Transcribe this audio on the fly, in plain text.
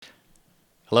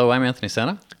Hello, I'm Anthony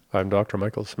Sena, I'm Dr.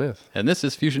 Michael Smith. and this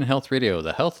is Fusion Health Radio,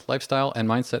 the health, lifestyle, and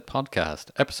mindset podcast,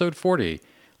 episode 40.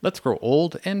 Let's grow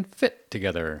old and fit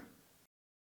together.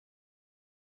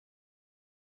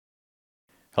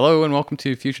 Hello, and welcome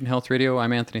to Fusion Health Radio.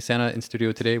 I'm Anthony Sena in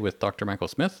studio today with Dr. Michael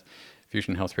Smith.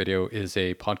 Fusion Health Radio is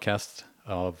a podcast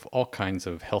of all kinds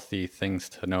of healthy things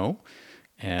to know.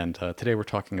 And today we're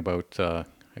talking about,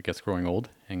 growing old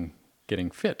and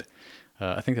getting fit.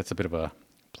 I think that's a bit of a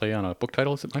play on a book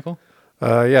title, is it, Michael?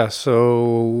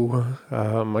 So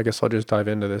I guess I'll just dive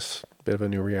into this bit of a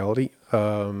new reality.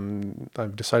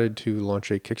 I've decided to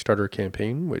launch a Kickstarter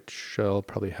campaign, which I'll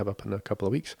probably have up in a couple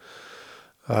of weeks.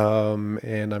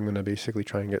 And I'm going to basically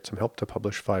try and get some help to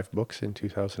publish 5 books in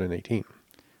 2018.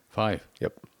 5?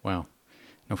 Yep. Wow.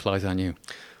 No flies on you.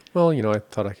 Well, I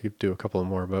thought I could do a couple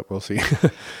more, but we'll see.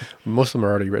 Most of them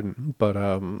are already written,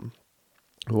 but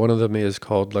one of them is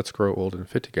called Let's Grow Old and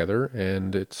Fit Together,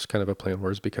 and it's kind of a play on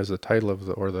words because the title of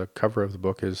the cover of the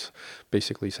book is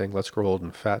basically saying let's grow old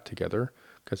and fat together,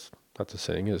 because that's the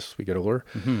saying as we get older.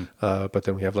 Mm-hmm. But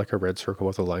then we have like a red circle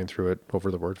with a line through it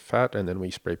over the word fat, and then we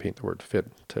spray paint the word fit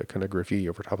to kind of graffiti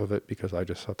over top of it, because I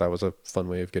just thought that was a fun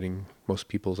way of getting most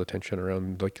people's attention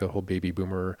around like the whole baby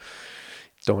boomer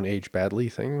don't age badly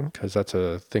thing, because that's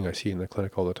a thing I see in the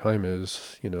clinic all the time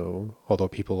is, although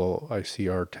people I see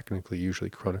are technically usually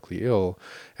chronically ill,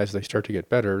 as they start to get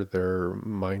better, their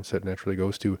mindset naturally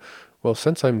goes to, well,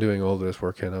 since I'm doing all this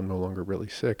work and I'm no longer really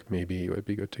sick, maybe it would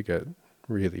be good to get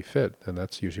really fit. And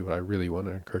that's usually what I really want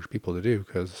to encourage people to do,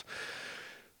 because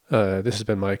this has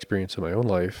been my experience in my own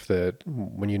life, that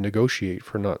when you negotiate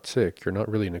for not sick, you're not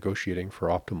really negotiating for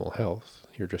optimal health.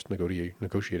 You're just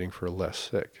negotiating for less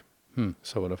sick.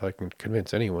 So if I can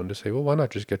convince anyone to say, well, why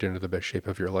not just get into the best shape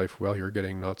of your life while you're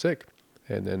getting not sick?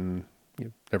 And then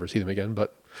you never see them again,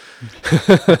 but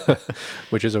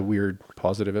which is a weird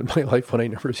positive in my life when I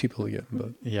never see people again.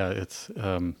 But Yeah, it's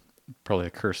probably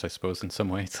a curse, I suppose, in some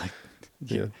way. It's like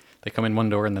yeah, they come in one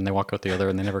door and then they walk out the other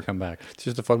and they never come back. it's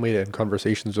just a fun way to end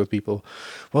conversations with people.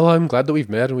 Well, I'm glad that we've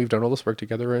met and we've done all this work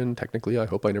together, and technically I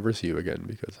hope I never see you again,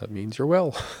 because that means you're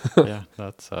well. Yeah,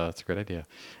 that's a great idea.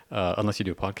 Unless you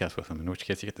do a podcast with them, in which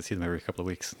case you get to see them every couple of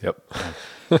weeks. Yep.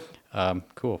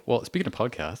 Cool. Well, speaking of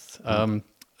podcasts,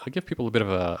 I'll give people a bit of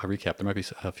a recap. There might be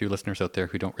a few listeners out there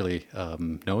who don't really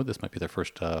know. This might be their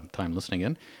first time listening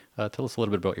in. Tell us a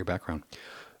little bit about your background.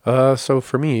 So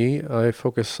for me, I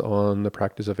focus on the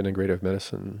practice of integrative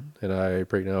medicine, and I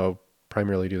right now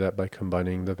primarily do that by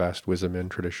combining the vast wisdom and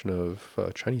tradition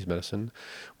of Chinese medicine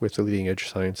with the leading edge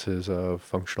sciences of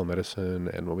functional medicine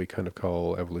and what we kind of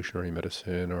call evolutionary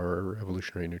medicine or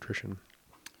evolutionary nutrition.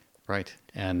 Right.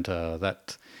 And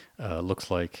that looks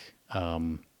like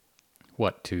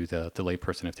what to the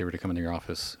layperson, if they were to come into your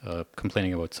office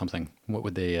complaining about something, what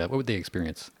would they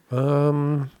experience?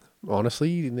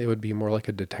 Honestly, it would be more like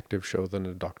a detective show than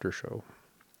a doctor show.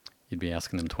 You'd be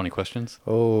asking them 20 questions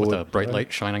Oh, with a bright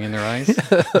light shining in their eyes.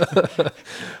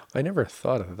 I never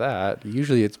thought of that.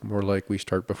 Usually it's more like we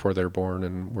start before they're born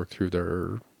and work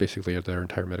through basically their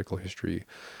entire medical history.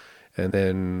 And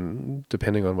then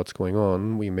depending on what's going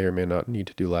on, we may or may not need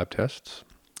to do lab tests.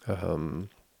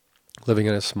 Living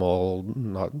in a small,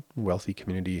 not wealthy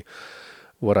community,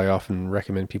 what I often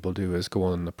recommend people do is go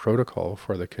on the protocol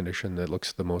for the condition that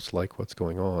looks the most like what's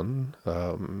going on,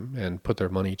 and put their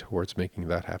money towards making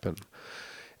that happen.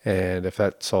 And if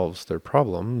that solves their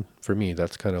problem, for me,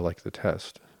 that's kind of like the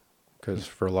test. Because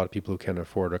for a lot of people who can't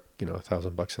afford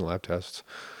 $1,000 in lab tests,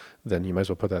 then you might as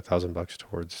well put that $1,000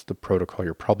 towards the protocol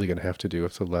you're probably going to have to do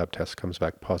if the lab test comes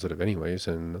back positive anyways.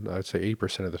 And I'd say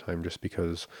 80% of the time, just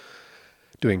because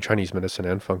doing Chinese medicine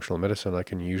and functional medicine, I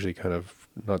can usually kind of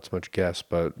not so much guess,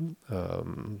 but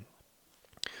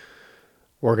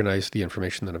organize the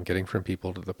information that I'm getting from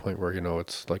people to the point where,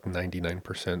 it's like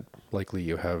 99% likely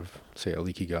you have, say, a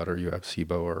leaky gut or you have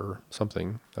SIBO or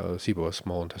something. SIBO is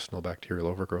small intestinal bacterial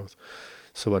overgrowth.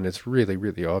 So when it's really,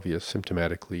 really obvious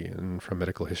symptomatically and from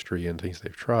medical history and things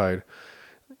they've tried,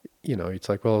 it's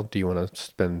like, well, do you want to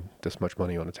spend this much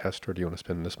money on a test or do you want to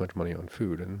spend this much money on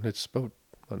food? And it's about,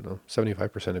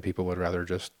 75% of people would rather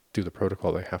just do the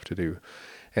protocol they have to do.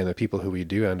 And the people who we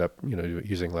do end up,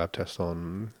 using lab tests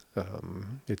on,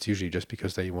 it's usually just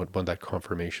because they want that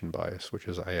confirmation bias, which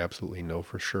is I absolutely know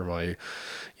for sure my,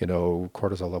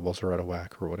 cortisol levels are out of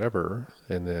whack or whatever.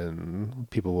 And then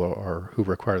people who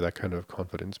require that kind of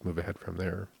confidence move ahead from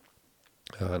there.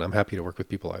 And I'm happy to work with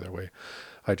people either way.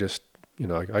 I just,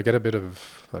 I get a bit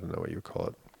of, I don't know what you call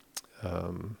it,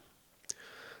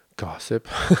 gossip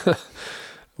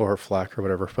or flack or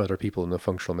whatever from other people in the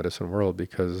functional medicine world,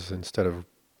 because instead of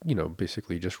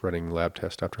basically just running lab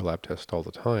test after lab test all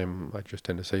the time, I just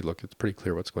tend to say, look, it's pretty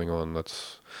clear what's going on.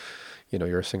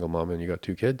 You're a single mom and you got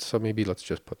 2 kids, so maybe let's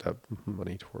just put that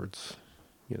money towards,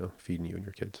 feeding you and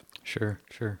your kids. Sure,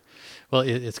 sure. Well,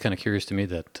 it's kind of curious to me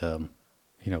that,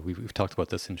 we've talked about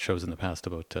this in shows in the past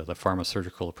about the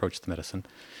pharmaceutical approach to medicine,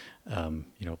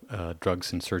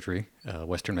 drugs and surgery,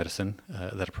 Western medicine,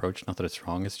 that approach. Not that it's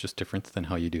wrong, it's just different than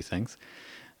how you do things.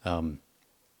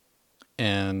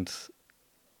 And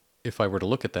if I were to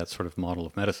look at that sort of model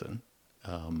of medicine,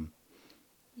 and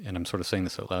I'm sort of saying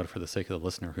this out loud for the sake of the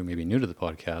listener who may be new to the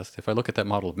podcast, if I look at that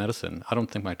model of medicine, I don't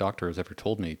think my doctor has ever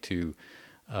told me to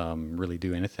really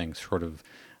do anything short of,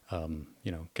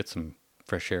 get some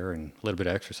fresh air and a little bit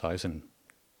of exercise, and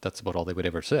that's about all they would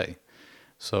ever say.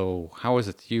 So how is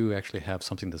it that you actually have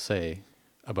something to say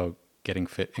about getting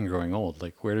fit and growing old?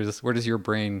 Like, where does your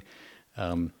brain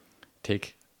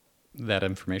take that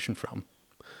information from?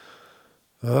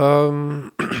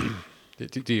 Do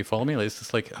you follow me? It's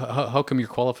just like, how come you're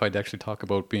qualified to actually talk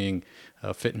about being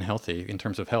fit and healthy in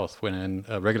terms of health when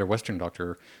a regular Western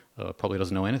doctor probably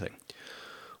doesn't know anything?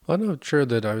 Well, I'm not sure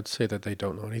that I would say that they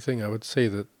don't know anything. I would say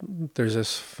that there's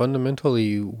this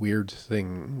fundamentally weird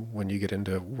thing when you get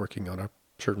into working on a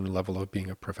certain level of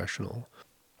being a professional.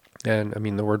 And I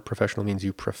mean, the word professional means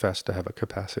you profess to have a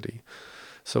capacity.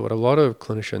 So what a lot of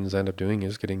clinicians end up doing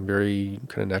is getting very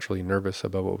kind of naturally nervous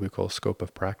about what we call scope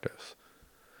of practice.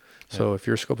 So if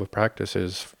your scope of practice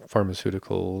is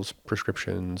pharmaceuticals,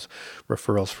 prescriptions,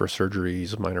 referrals for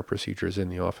surgeries, minor procedures in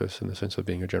the office, in the sense of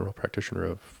being a general practitioner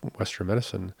of Western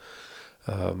medicine,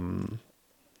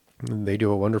 they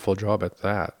do a wonderful job at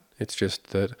that. It's just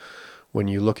that when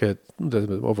you look at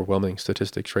the overwhelming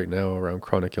statistics right now around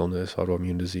chronic illness,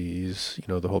 autoimmune disease,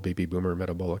 the whole baby boomer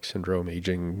metabolic syndrome,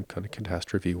 aging kind of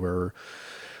catastrophe where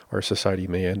our society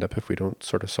may end up if we don't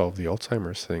sort of solve the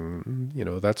Alzheimer's thing,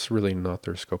 that's really not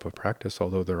their scope of practice,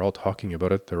 although they're all talking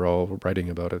about it, they're all writing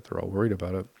about it, they're all worried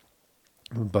about it.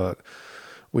 But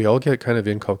we all get kind of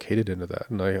inculcated into that.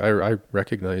 And I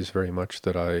recognize very much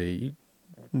that I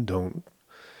don't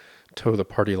toe the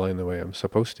party line the way I'm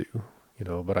supposed to,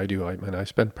 but I do. I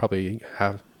spend probably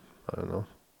say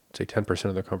 10%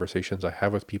 of the conversations I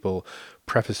have with people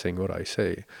prefacing what I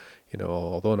say,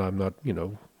 although I'm not,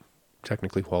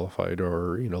 technically qualified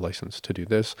or licensed to do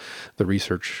this, the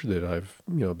research that I've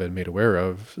been made aware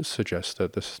of suggests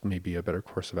that this may be a better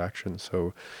course of action.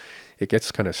 So it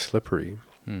gets kind of slippery.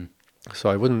 So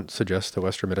I wouldn't suggest that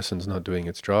Western medicine's not doing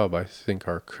its job. I think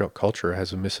our culture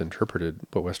has misinterpreted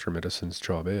what Western medicine's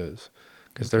job is,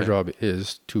 because their job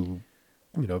is to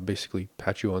basically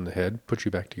pat you on the head, put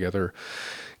you back together,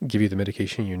 give you the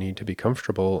medication you need to be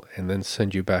comfortable, and then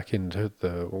send you back into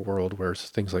the world where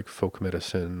things like folk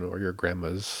medicine or your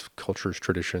grandma's cultures,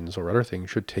 traditions, or other things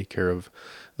should take care of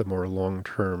the more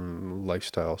long-term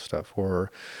lifestyle stuff.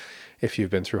 Or if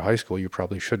you've been through high school, you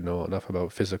probably should know enough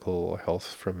about physical health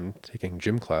from taking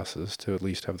gym classes to at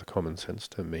least have the common sense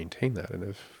to maintain that. And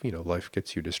if, life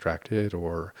gets you distracted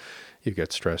or you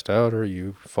get stressed out or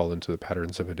you fall into the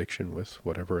patterns of addiction with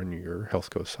whatever and your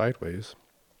health goes sideways,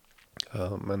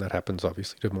 and that happens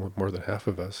obviously to more than half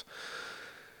of us,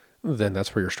 then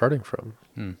that's where you're starting from.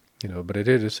 But it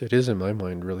is in my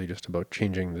mind really just about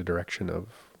changing the direction of,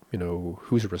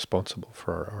 who's responsible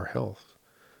for our health.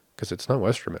 Because it's not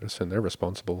Western medicine. They're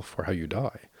responsible for how you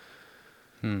die.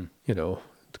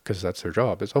 Because that's their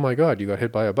job. It's, oh my God, you got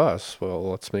hit by a bus.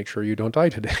 Well, let's make sure you don't die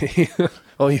today.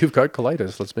 Oh, you've got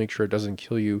colitis. Let's make sure it doesn't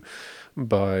kill you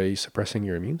by suppressing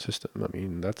your immune system. I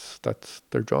mean, that's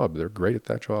their job. They're great at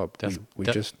that job. We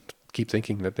just keep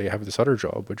thinking that they have this other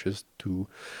job, which is to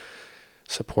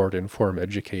support, inform,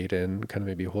 educate, and kind of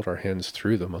maybe hold our hands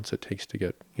through the months it takes to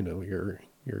get,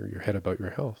 your head about your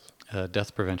health.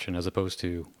 Death prevention as opposed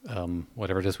to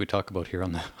whatever it is we talk about here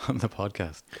on the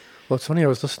podcast. Well, it's funny. I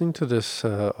was listening to this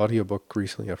audiobook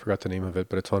recently. I forgot the name of it,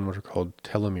 but it's on what are called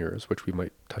telomeres, which we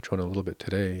might touch on a little bit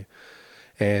today.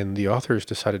 And the authors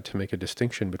decided to make a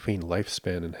distinction between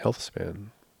lifespan and health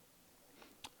span.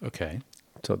 Okay.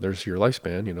 So there's your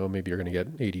lifespan, maybe you're going to get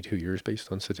 82 years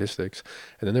based on statistics.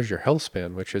 And then there's your health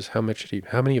span, which is how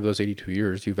many of those 82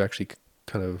 years you've actually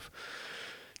kind of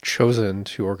chosen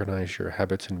to organize your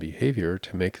habits and behavior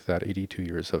to make that 82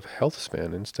 years of health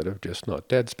span instead of just not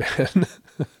dead span.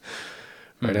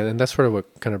 Right. And that's sort of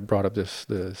what kind of brought up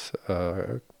this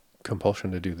compulsion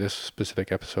to do this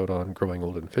specific episode on growing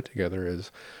old and fit together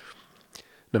is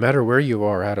no matter where you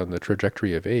are at on the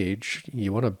trajectory of age,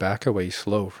 you want to back away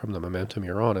slow from the momentum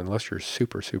you're on unless you're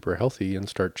super, super healthy and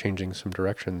start changing some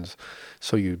directions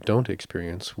so you don't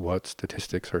experience what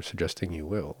statistics are suggesting you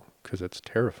will, because it's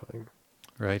terrifying.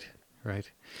 Right.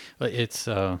 Well, it's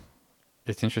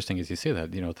It's interesting as you say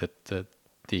that, that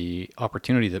the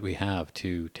opportunity that we have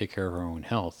to take care of our own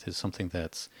health is something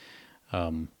that's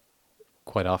um,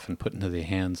 quite often put into the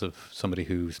hands of somebody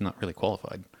who's not really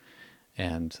qualified.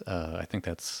 And I think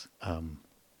that's,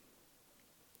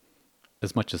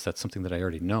 as much as that's something that I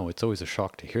already know, it's always a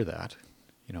shock to hear that.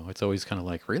 It's always kind of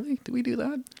like, really? Do we do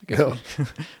that? Yeah.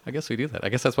 I guess we do that. I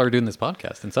guess that's why we're doing this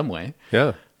podcast in some way.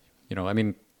 Yeah. I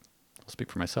mean, I'll speak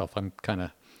for myself. I'm kind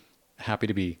of happy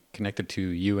to be connected to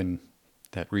you and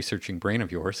that researching brain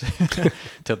of yours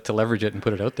to leverage it and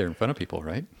put it out there in front of people,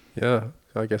 right? Yeah.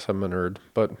 I guess I'm a nerd,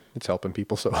 but it's helping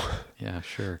people. So, Yeah,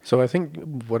 sure. so I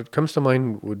think what comes to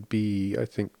mind would be, I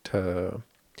think to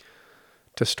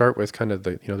start with kind of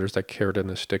there's that carrot and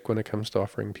the stick when it comes to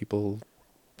offering people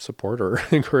support or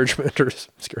encouragement or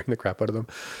scaring the crap out of them.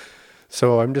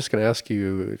 So I'm just going to ask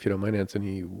you, if you don't mind,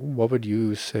 Anthony, what would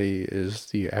you say is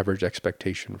the average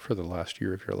expectation for the last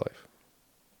year of your life?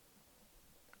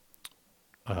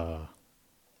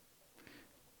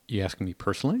 You asking me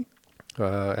personally?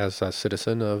 As a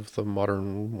citizen of the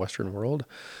modern Western world,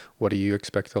 what do you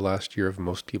expect the last year of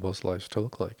most people's lives to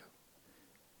look like?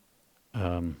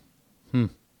 I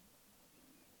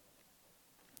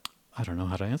don't know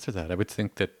how to answer that. I would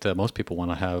think that most people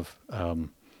want to have,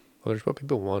 Well, there's what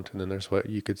people want, and then there's what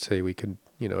you could say we could,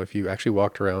 if you actually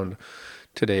walked around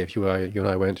today, if you and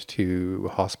I went to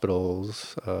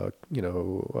hospitals,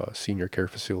 senior care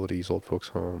facilities, old folks'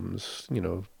 homes,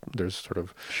 there's sort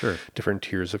of sure. different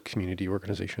tiers of community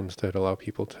organizations that allow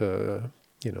people to,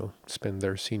 spend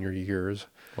their senior years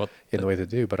Well, in the way they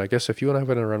do. But I guess if you and I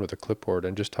went around with a clipboard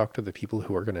and just talked to the people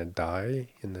who are going to die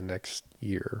in the next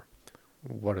year,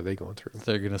 what are they going through?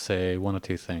 they're going to say one of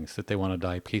two things: that they want to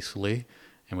die peacefully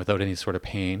and without any sort of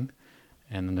pain.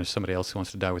 And then there's somebody else who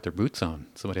wants to die with their boots on.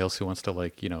 Somebody else who wants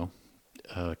to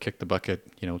kick the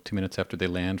bucket, 2 minutes after they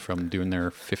land from doing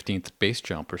their 15th base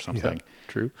jump or something. Yeah,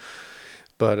 true.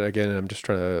 But again, I'm just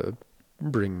trying to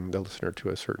bring the listener to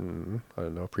a certain,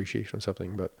 appreciation of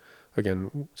something. But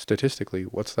again, statistically,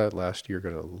 what's that last year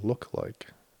going to look like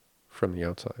from the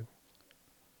outside?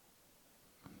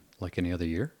 Like any other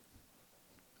year.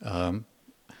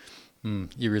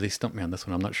 You really stumped me on this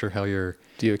one. I'm not sure how you're...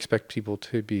 Do you expect people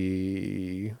to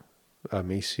be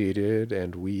emaciated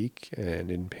and weak and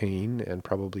in pain and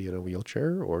probably in a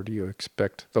wheelchair? Or do you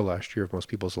expect the last year of most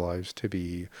people's lives to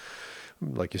be,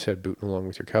 like you said, booting along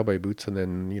with your cowboy boots, and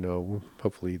then,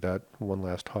 hopefully that one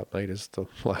last hot night is the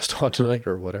last hot night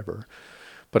or whatever?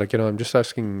 But again, I'm just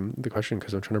asking the question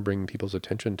because I'm trying to bring people's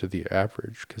attention to the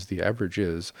average, because the average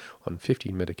is on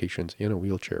 15 medications in a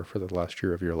wheelchair for the last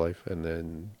year of your life and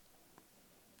then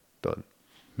done.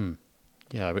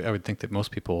 Yeah, I would think that most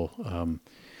people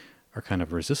are kind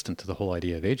of resistant to the whole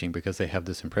idea of aging because they have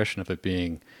this impression of it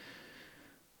being,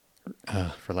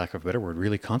 for lack of a better word,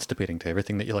 really constipating to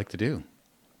everything that you like to do.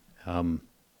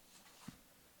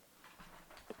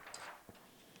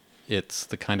 It's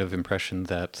the kind of impression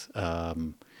that,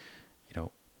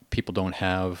 people don't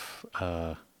have,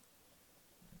 how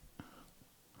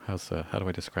do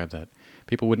I describe that?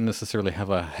 People wouldn't necessarily have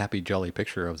a happy, jolly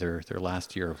picture of their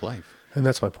last year of life. And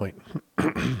that's my point.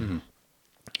 And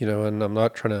I'm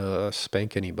not trying to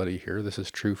spank anybody here. This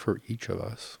is true for each of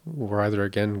us. We're either,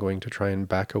 again, going to try and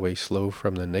back away slow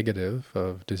from the negative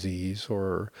of disease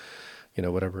or,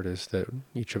 whatever it is that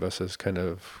each of us is kind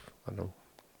of, I don't know,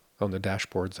 on the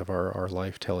dashboards of our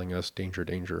life telling us danger,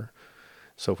 danger.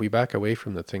 So if we back away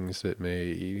from the things that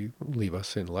may leave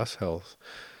us in less health,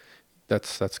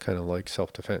 that's kind of like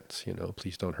self-defense,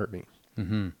 please don't hurt me.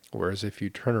 Mm-hmm. Whereas if you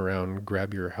turn around,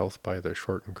 grab your health by the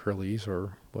short and curlies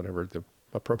or whatever the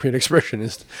appropriate expression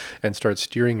is, and start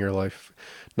steering your life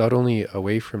not only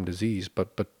away from disease,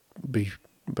 but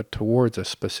towards a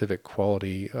specific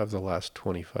quality of the last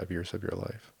 25 years of your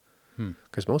life.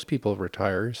 Because most people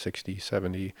retire 60,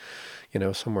 70,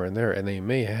 somewhere in there, and they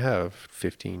may have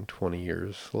 15, 20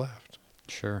 years left.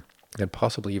 Sure. And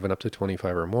possibly even up to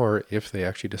 25 or more if they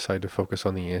actually decide to focus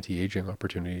on the anti-aging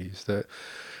opportunities that,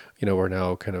 we're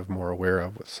now kind of more aware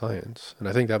of with science. And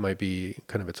I think that might be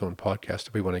kind of its own podcast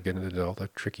if we want to get into all the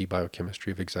tricky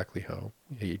biochemistry of exactly how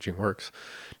aging works.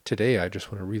 Today, I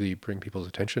just want to really bring people's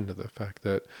attention to the fact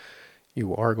that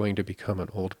you are going to become an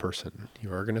old person.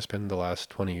 You are going to spend the last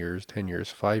 20 years, 10 years,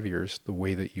 5 years the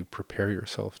way that you prepare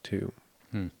yourself to.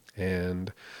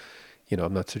 And,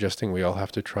 I'm not suggesting we all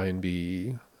have to try and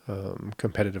be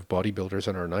competitive bodybuilders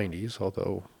in our 90s,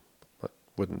 although I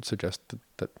wouldn't suggest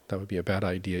that would be a bad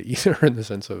idea either in the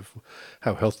sense of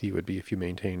how healthy you would be if you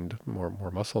maintained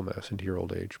more muscle mass into your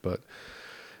old age. But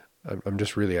I'm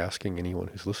just really asking anyone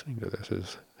who's listening to this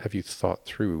is, have you thought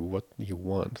through what you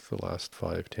want the last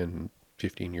 5, 10,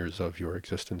 15 years of your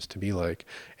existence to be like?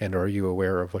 And are you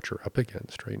aware of what you're up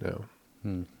against right now?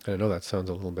 Hmm. And I know that sounds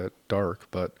a little bit dark,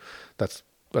 but that's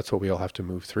what we all have to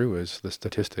move through, is the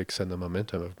statistics and the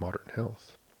momentum of modern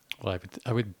health. Well,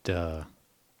 I would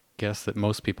guess that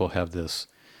most people have this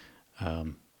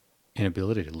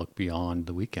inability to look beyond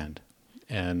the weekend,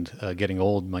 and getting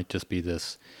old might just be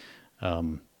this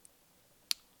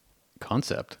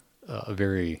concept, a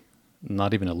very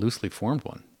not even a loosely formed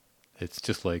one. It's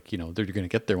just like, they're going to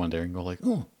get there one day and go like,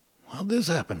 oh, how'd this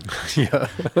happen? Yeah.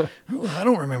 Oh, I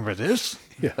don't remember this.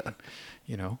 Yeah.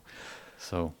 you know.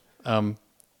 So,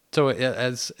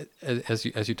 as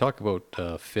you talk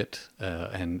about fit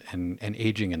and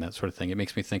aging and that sort of thing, it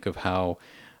makes me think of how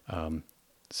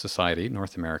society,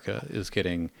 North America, is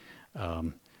getting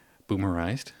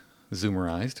boomerized,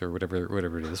 zoomerized, or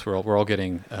whatever it is. We're all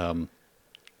getting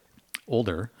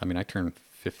older. I mean, I turned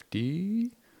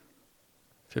 50.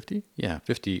 50? Yeah,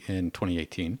 50 in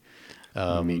 2018.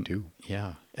 Me too.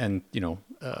 Yeah, and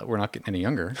we're not getting any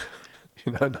younger.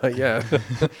 Not yet.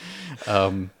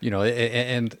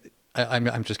 And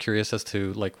I'm just curious as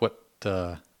to like where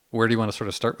do you want to sort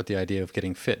of start with the idea of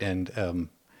getting fit, and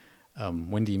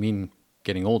when do you mean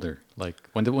getting older? Like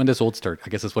when does old start? I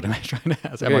guess is what I'm trying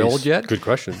to ask. Am I old yet? Good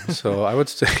question. So I would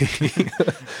say,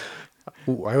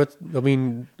 I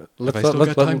mean, Have I still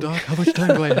got time, Doc? How much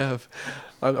time do I have?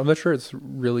 I'm not sure it's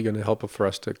really going to help for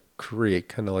us to create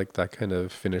kind of like that kind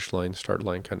of finish line, start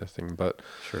line kind of thing. But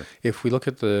Sure. if we look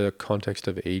at the context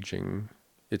of aging,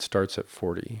 it starts at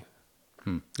 40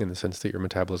 in the sense that your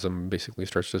metabolism basically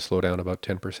starts to slow down about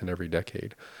 10% every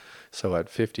decade. So at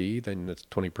 50, then it's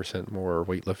 20% more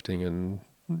weightlifting and,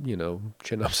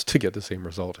 chin-ups to get the same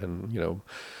result, and,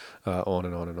 on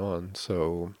and on and on.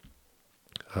 So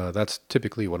that's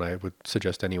typically when I would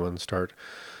suggest anyone start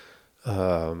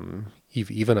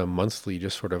even a monthly,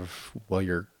 just sort of while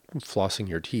you're flossing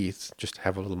your teeth, just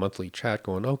have a little monthly chat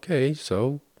going, okay,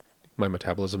 so my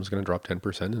metabolism is going to drop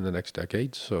 10% in the next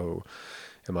decade. So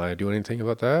am I doing anything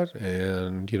about that?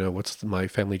 And, what's my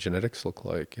family genetics look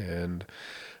like? And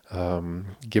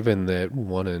given that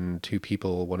 1 in 3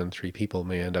 people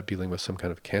may end up dealing with some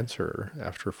kind of cancer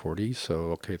after 40.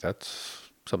 So, okay, that's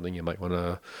something you might want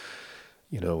to,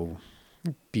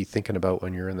 be thinking about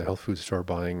when you're in the health food store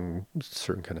buying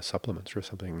certain kind of supplements or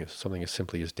something. Something as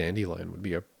simply as dandelion would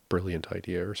be a brilliant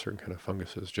idea, or certain kind of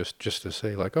funguses, just to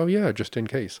say like, oh yeah, just in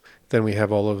case. Then we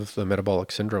have all of the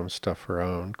metabolic syndrome stuff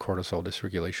around cortisol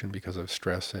dysregulation because of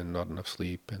stress and not enough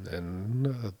sleep, and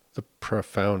then the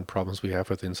profound problems we have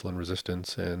with insulin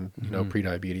resistance and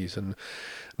prediabetes. And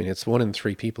I mean, it's 1 in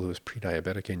 3 people who's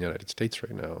pre-diabetic in the United States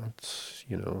right now. It's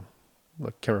I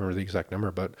can't remember the exact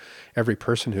number, but every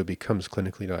person who becomes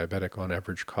clinically diabetic on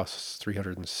average costs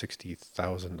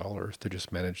 $360,000 to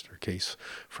just manage their case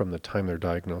from the time they're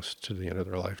diagnosed to the end of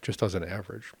their life, just as an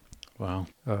average. Wow.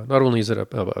 Not only is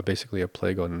it basically a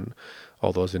plague on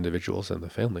all those individuals and the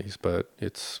families, but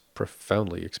it's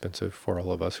profoundly expensive for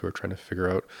all of us who are trying to figure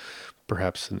out,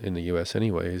 perhaps in the U.S.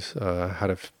 anyways, how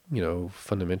to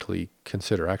fundamentally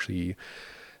consider actually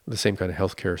the same kind of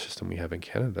healthcare system we have in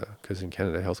Canada, because in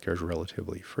Canada healthcare is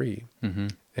relatively free. Mm-hmm.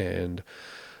 And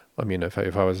I mean, if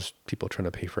I was people trying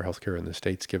to pay for healthcare in the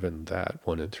States, given that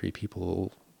 1 in 3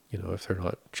 people, if they're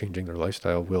not changing their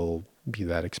lifestyle, will be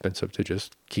that expensive to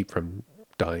just keep from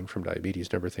dying from diabetes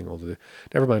and everything,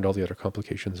 never mind all the other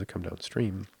complications that come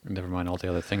downstream. Never mind all the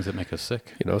other things that make us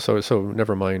sick. So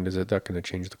never mind, is it that going to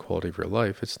change the quality of your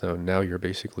life? It's now you're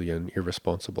basically an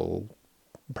irresponsible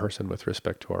person with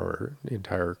respect to our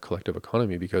entire collective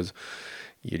economy, because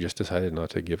you just decided not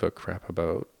to give a crap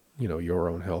about your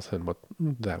own health and what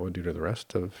that would do to the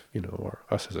rest of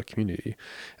us as a community.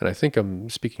 And I think I'm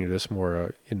speaking to this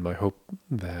more in my hope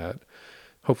that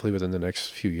hopefully within the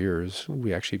next few years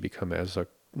we actually become, as a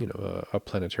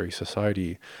planetary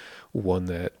society, one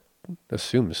that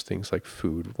assumes things like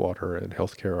food, water, and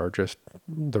healthcare are just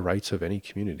the rights of any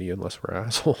community, unless we're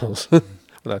assholes.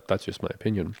 That's just my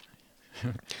opinion.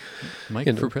 Mike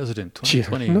for president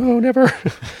 2020. No, never.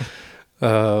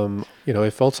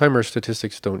 If Alzheimer's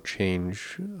statistics don't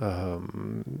change,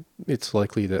 it's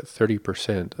likely that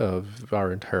 30% of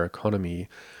our entire economy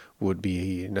would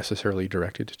be necessarily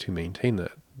directed to maintain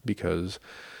that, because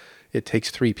it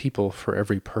takes 3 people for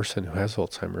every person who has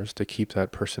Alzheimer's to keep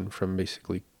that person from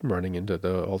basically running into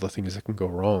all the things that can go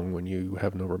wrong when you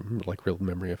have no real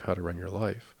memory of how to run your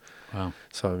life. Wow.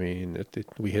 So, I mean,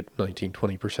 we hit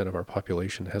 20% of our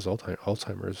population has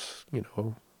Alzheimer's,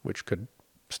 which could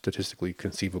statistically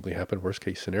conceivably happen, worst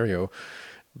case scenario.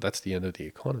 That's the end of the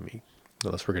economy,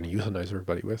 unless we're going to euthanize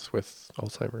everybody with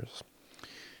Alzheimer's.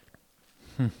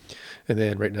 And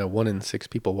then right now, 1 in 6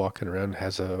 people walking around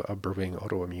has a brewing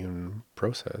autoimmune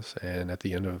process. And at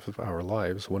the end of our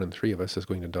lives, 1 in 3 of us is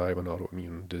going to die of an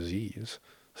autoimmune disease.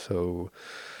 So,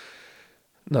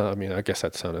 no, I mean, I guess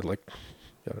that sounded like,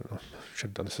 I don't know, should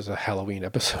have done this as a Halloween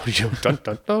episode. Dun,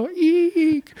 dun, dun,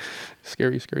 eek.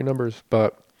 Scary, scary numbers.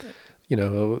 But,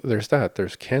 there's that.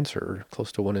 There's cancer,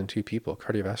 close to 1 in 2 people,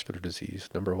 cardiovascular disease,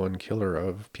 #1 killer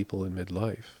of people in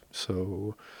midlife.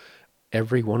 So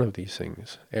every one of these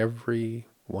things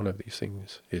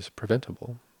is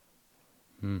preventable.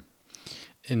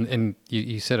 And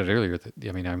you said it earlier that,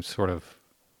 I mean, I'm sort of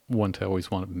one to always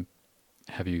want to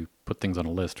have you put things on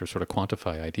a list or sort of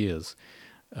quantify ideas.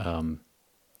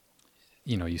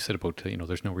 You said about,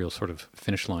 there's no real sort of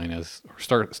finish line or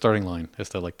starting line as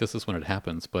to like, this is when it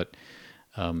happens. But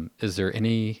is there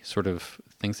any sort of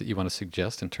things that you want to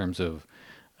suggest in terms of,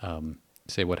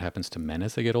 say, what happens to men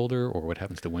as they get older, or what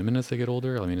happens to women as they get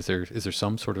older? I mean, is there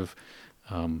some sort of,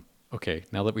 okay,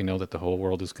 now that we know that the whole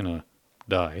world is going to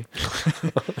die.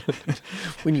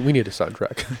 we need a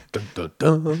sidetrack. Dun, dun,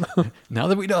 dun. Now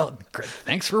that we know,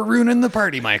 thanks for ruining the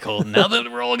party, Michael. Now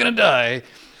that we're all going to die.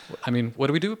 I mean, what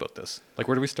do we do about this? Like,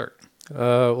 where do we start?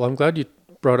 Well, I'm glad you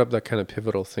brought up that kind of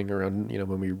pivotal thing around,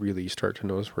 when we really start to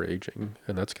notice we're aging.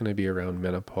 And that's going to be around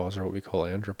menopause, or what we call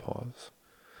andropause.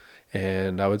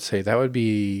 And I would say that would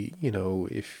be,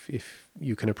 if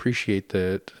you can appreciate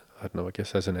that, I don't know, I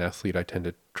guess as an athlete, I tend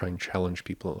to try and challenge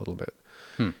people a little bit.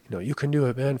 You can do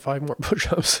it, man, 5 more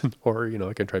push-ups. Or,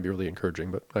 I can try to be really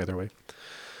encouraging, but either way.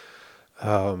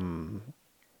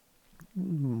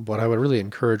 What I would really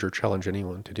encourage or challenge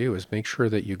anyone to do is make sure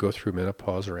that you go through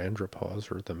menopause or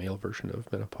andropause, or the male version of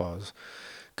menopause,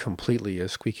 completely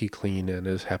as squeaky clean and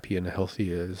as happy and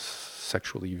healthy, as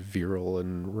sexually virile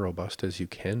and robust as you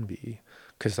can be.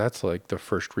 Because that's like the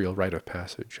first real rite of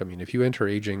passage. I mean, if you enter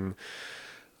aging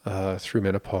through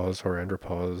menopause or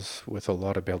andropause with a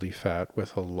lot of belly fat,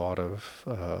 with a lot of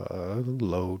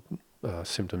low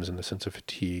symptoms in the sense of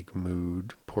fatigue,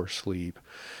 mood, poor sleep.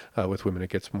 With women,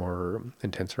 it gets more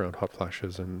intense around hot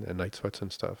flashes and night sweats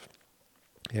and stuff.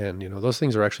 And, those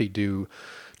things are actually due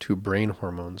to brain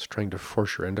hormones trying to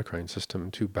force your endocrine system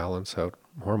to balance out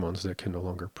hormones that can no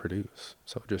longer produce.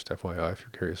 So just FYI, if you're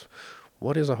curious,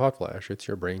 what is a hot flash? It's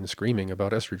your brain screaming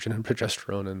about estrogen and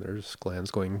progesterone, and there's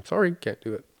glands going, sorry, can't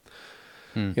do it.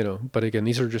 But again,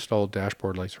 these are just all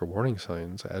dashboard lights or warning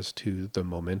signs as to the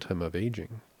momentum of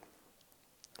aging.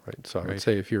 Right. So I would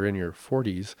say if you're in your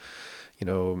 40s,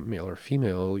 male or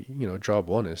female, job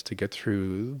one is to get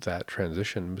through that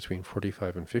transition between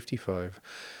 45 and 55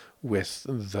 with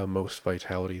the most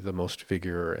vitality, the most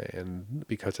vigor, and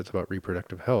because it's about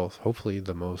reproductive health, hopefully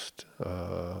the most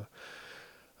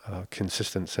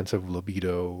consistent sense of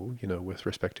libido, with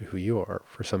respect to who you are.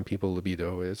 For some people,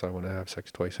 libido is, I want to have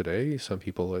sex twice a day. Some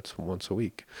people, it's once a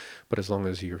week. But as long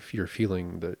as you're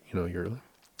feeling that, your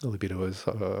libido is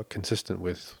consistent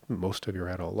with most of your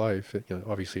adult life,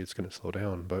 obviously it's going to slow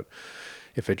down. But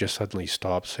if it just suddenly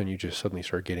stops and you just suddenly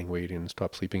start gaining weight and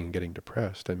stop sleeping and getting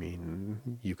depressed, I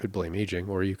mean, you could blame aging,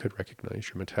 or you could recognize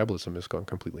your metabolism has gone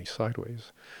completely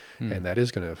sideways. And that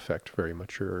is going to affect very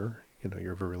much your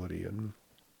virility and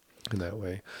in that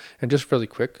way. And just really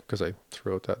quick, because I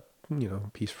threw out that,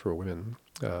 piece for women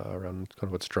around kind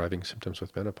of what's driving symptoms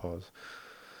with menopause.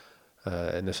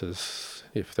 And this is,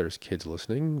 if there's kids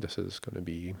listening, this is going to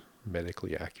be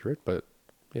medically accurate, but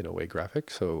in a way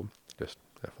graphic. So just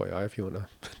FYI, if you want to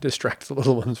distract the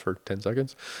little ones for 10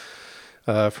 seconds.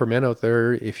 For men out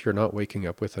there, if you're not waking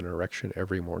up with an erection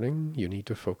every morning, you need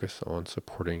to focus on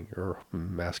supporting your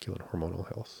masculine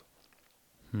hormonal health.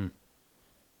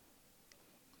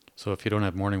 So if you don't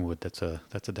have morning wood, that's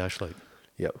a dash light.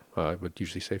 Yeah, I would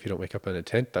usually say if you don't wake up in a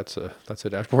tent, that's a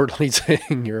dashboard light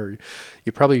saying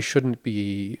you probably shouldn't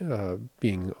be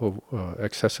being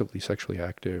excessively sexually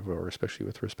active, or especially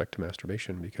with respect to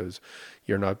masturbation, because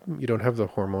you don't have the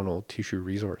hormonal tissue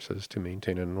resources to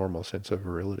maintain a normal sense of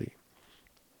virility.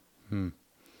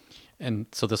 And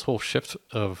so this whole shift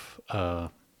of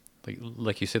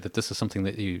like you said, that this is something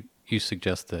that you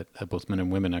suggest that both men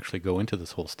and women actually go into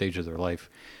this whole stage of their life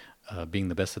being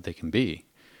the best that they can be.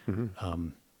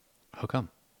 How come?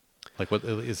 Like, what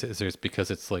is there?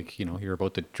 Because it's like, you're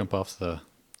about to jump off the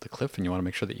cliff and you want to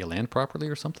make sure that you land properly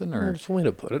or something? Or that's one way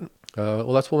to put it.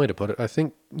 That's one way to put it. I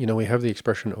think, we have the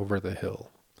expression over the hill.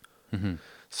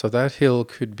 So that hill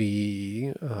could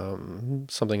be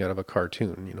something out of a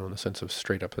cartoon, in the sense of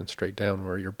straight up and straight down,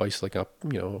 where you're bicycling up,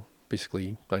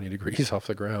 basically 90 degrees off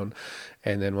the ground.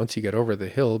 And then once you get over the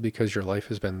hill, because your life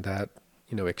has been that,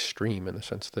 extreme in the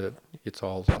sense that it's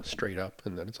all straight up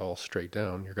and then it's all straight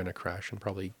down, you're going to crash and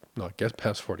probably not get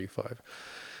past 45.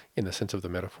 in the sense of the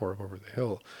metaphor of over the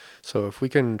hill. So if we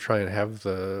can try and have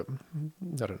I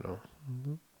don't know,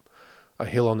 a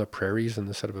hill on the prairies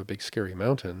instead of a big scary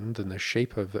mountain, then the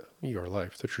shape of your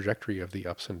life, the trajectory of the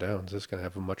ups and downs is going to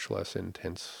have a much less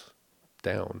intense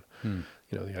down. Hmm.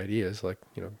 The idea is like,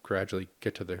 gradually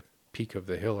get to the peak of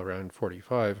the hill around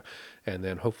 45 and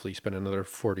then hopefully spend another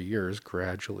 40 years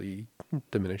gradually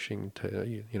diminishing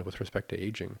to, with respect to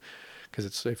aging.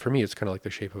 Because for me, it's kind of like the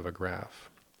shape of a graph.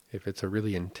 If it's a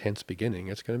really intense beginning,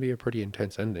 it's going to be a pretty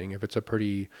intense ending. If it's a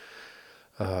pretty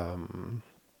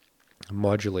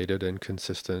modulated and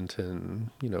consistent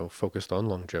and, focused on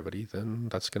longevity, then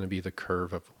that's going to be the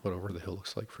curve of what over the hill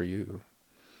looks like for you.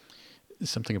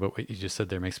 Something about what you just said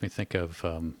there makes me think of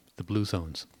the blue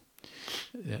zones.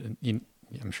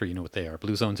 I'm sure you know what they are.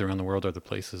 Blue zones around the world are the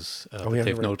places that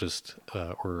they've noticed,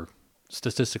 or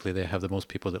statistically, they have the most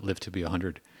people that live to be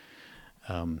 100.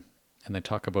 And they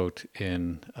talk about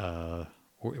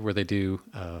where they do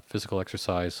physical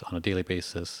exercise on a daily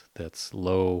basis that's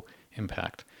low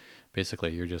impact.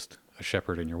 Basically, you're just a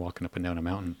shepherd and you're walking up and down a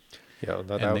mountain. Yeah,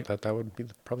 that would be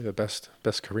probably the best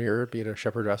career. Being a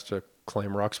shepherd has to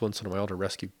climb rocks once in a while to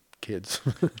rescue kids,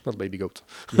 little baby goats.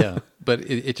 Yeah, but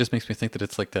it just makes me think that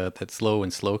it's like that slow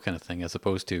and slow kind of thing, as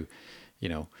opposed to,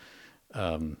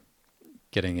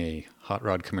 getting a hot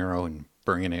rod Camaro and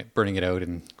burning it out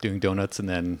and doing donuts and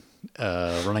then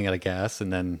running out of gas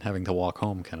and then having to walk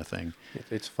home kind of thing.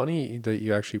 It's funny that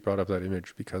you actually brought up that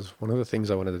image, because one of the things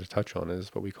I wanted to touch on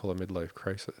is what we call a midlife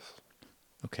crisis.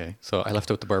 Okay, so I left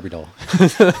out the Barbie doll.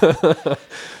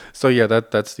 So yeah,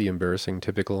 that's the embarrassing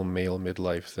typical male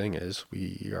midlife thing, is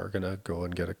we are going to go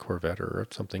and get a Corvette or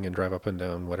something and drive up and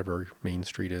down whatever Main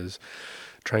Street is,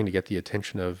 trying to get the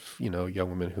attention of, young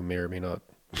women who may or may not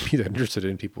be that interested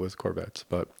in people with Corvettes,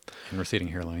 but and receding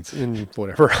hairlines and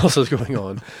whatever else is going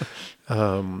on.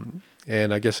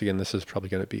 And I guess, again, this is probably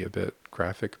going to be a bit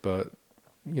graphic, but,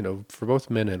 for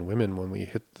both men and women, when we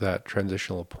hit that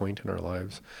transitional point in our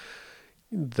lives,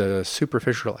 the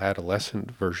superficial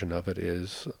adolescent version of it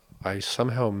is, I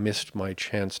somehow missed my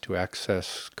chance to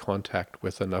access contact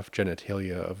with enough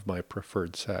genitalia of my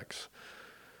preferred sex.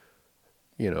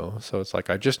 So it's like,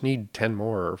 I just need 10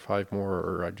 more or 5 more,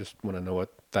 or I just want to know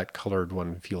what that colored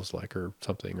one feels like or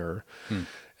something.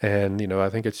 And, I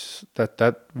think it's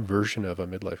that version of a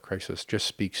midlife crisis just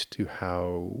speaks to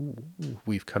how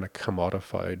we've kind of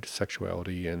commodified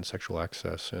sexuality and sexual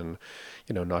access, and,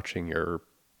 notching your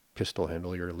pistol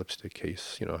handle, your lipstick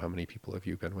case, how many people have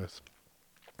you been with,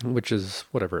 which is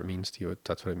whatever it means to you.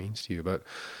 That's what it means to you. But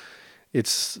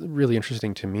it's really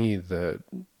interesting to me that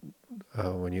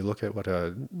when you look at what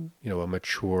a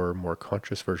mature, more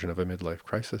conscious version of a midlife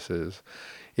crisis is,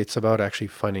 it's about actually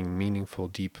finding meaningful,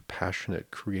 deep, passionate,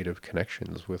 creative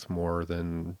connections with more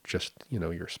than just,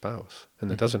 your spouse. And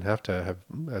it doesn't have to have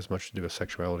as much to do with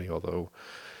sexuality, although,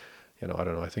 I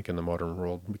don't know, I think in the modern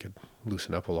world we could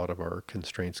loosen up a lot of our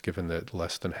constraints, given that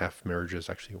less than half marriages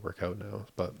actually work out now.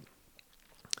 But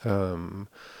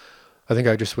I think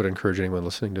I just would encourage anyone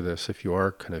listening to this, if you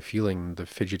are kind of feeling the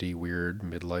fidgety, weird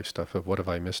midlife stuff of what have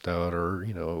I missed out, or,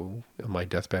 on my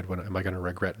deathbed, when am I going to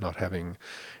regret not having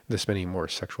this many more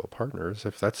sexual partners?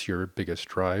 If that's your biggest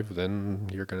drive, then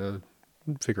you're going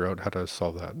to figure out how to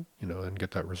solve that, and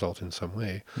get that result in some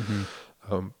way.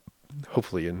 Mm-hmm.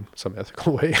 Hopefully in some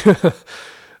ethical way.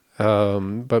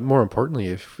 But more importantly,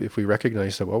 if we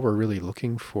recognize that what we're really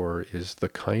looking for is the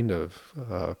kind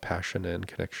of passion and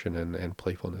connection and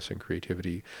playfulness and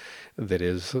creativity that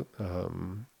is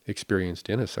experienced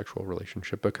in a sexual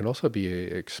relationship, but can also be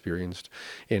experienced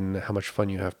in how much fun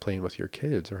you have playing with your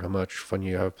kids, or how much fun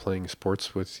you have playing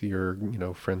sports with your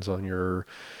friends on your,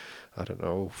 I don't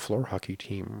know, floor hockey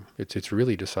team. It's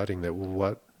really deciding that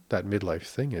what that midlife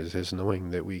thing is knowing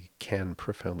that we can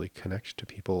profoundly connect to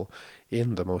people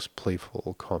in the most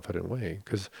playful, confident way.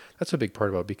 Because that's a big part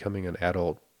about becoming an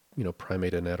adult,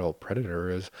 primate and adult predator,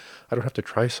 is I don't have to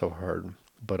try so hard,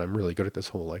 but I'm really good at this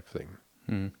whole life thing.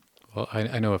 Mm. Well,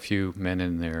 I know a few men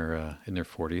in their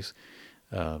 40s,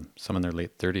 some in their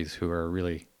late 30s, who are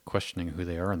really questioning who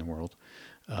they are in the world,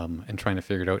 and trying to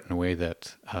figure it out in a way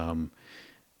that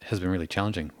has been really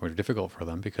challenging or difficult for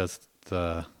them, because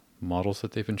the models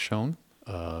that they've been shown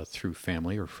through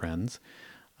family or friends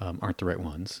aren't the right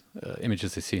ones.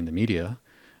 Images they see in the media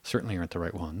certainly aren't the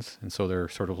right ones. And so they're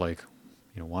sort of like,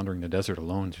 wandering the desert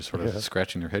alone, just sort of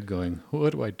scratching their head going,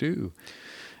 what do I do?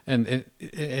 And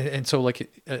so,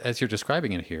 like, as you're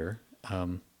describing it here,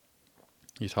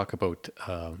 you talk about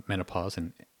menopause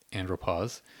and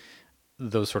andropause,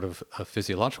 those sort of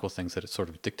physiological things that sort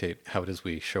of dictate how it is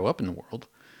we show up in the world.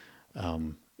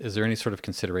 Is there any sort of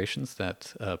considerations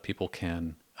that people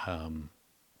can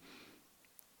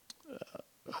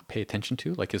pay attention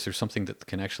to? Like, is there something that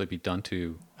can actually be done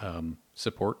to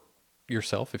support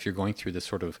yourself if you're going through this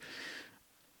sort of,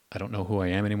 I don't know who I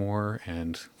am anymore,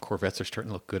 and Corvettes are starting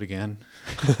to look good again?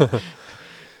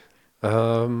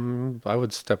 I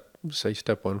would say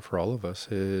step one for all of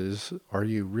us is, are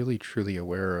you really truly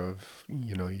aware of,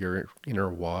 your inner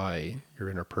why, your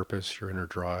inner purpose, your inner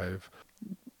drive?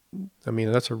 I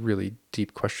mean, that's a really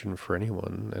deep question for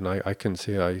anyone. And I can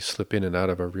say I slip in and out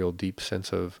of a real deep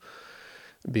sense of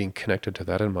being connected to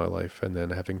that in my life, and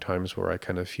then having times where I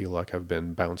kind of feel like I've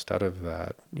been bounced out of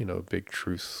that, big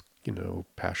truth,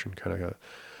 passion kind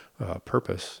of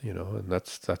purpose, and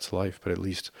that's life. But at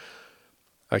least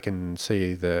I can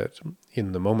say that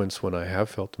in the moments when I have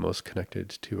felt the most connected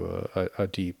to a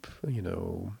deep,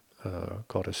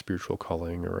 call it a spiritual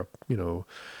calling or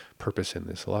purpose in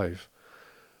this life,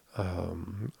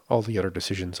 all the other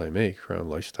decisions I make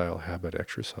around lifestyle, habit,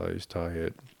 exercise,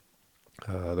 diet,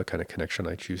 the kind of connection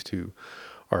I choose to,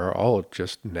 are all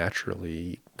just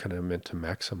naturally kind of meant to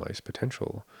maximize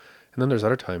potential. And then there's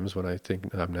other times when I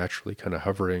think I'm naturally kind of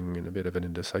hovering in a bit of an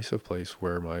indecisive place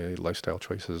where my lifestyle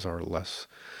choices are less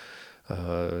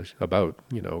about,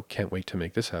 can't wait to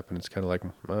make this happen. It's kind of like,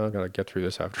 I got to get through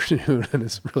this afternoon, and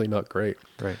it's really not great.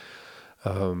 Right.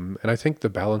 And I think the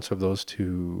balance of those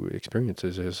two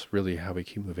experiences is really how we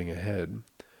keep moving ahead.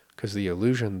 Because the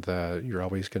illusion that you're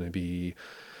always going to be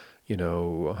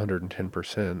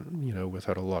 110%,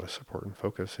 without a lot of support and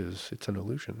focus it's an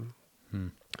illusion.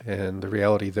 And the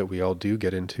reality that we all do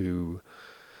get into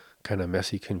kind of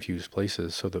messy, confused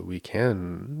places so that we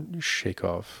can shake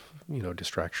off,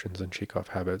 distractions and shake off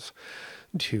habits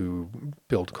to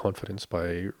build confidence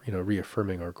by,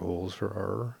 reaffirming our goals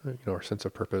or our sense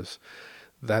of purpose.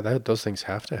 That those things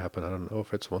have to happen. I don't know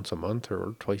if it's once a month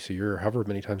or twice a year, however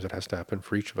many times it has to happen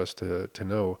for each of us to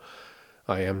know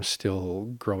I am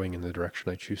still growing in the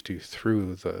direction I choose to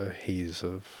through the haze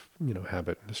of,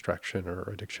 habit and distraction or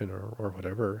addiction or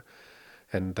whatever.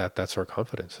 And that's our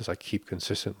confidence, as I keep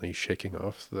consistently shaking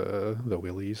off the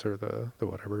willies or the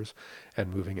whatevers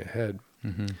and moving ahead.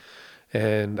 Mm-hmm.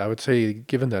 And I would say,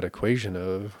 given that equation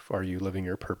of, are you living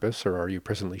your purpose or are you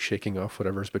presently shaking off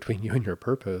whatever's between you and your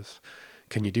purpose?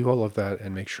 Can you do all of that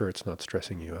and make sure it's not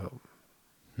stressing you out?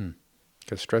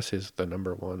 Because stress is the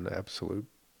number one absolute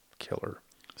killer.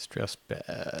 Stress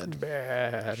bad.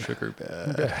 Bad. Sugar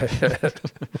bad. Bad.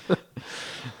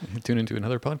 Tune into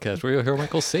another podcast where you'll hear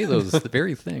Michael say those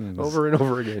very things. Over and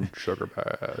over again. Sugar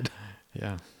bad.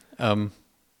 Yeah.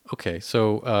 Okay,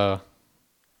 so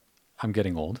I'm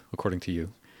getting old, according to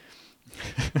you.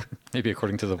 Maybe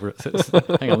according to the...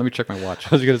 Hang on, let me check my watch.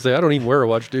 I was going to say, I don't even wear a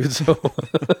watch, dude, so...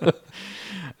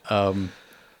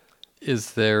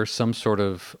 Is there some sort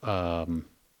of, I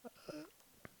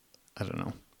don't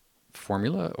know,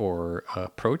 formula or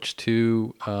approach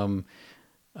to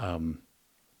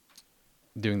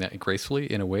doing that gracefully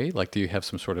in a way? Like, do you have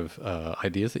some sort of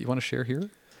ideas that you want to share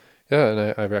here? Yeah, and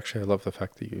I love the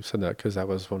fact that you said that, because that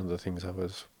was one of the things I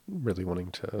was really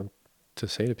wanting to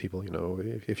say to people.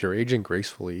 If you're aging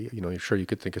gracefully, you're sure you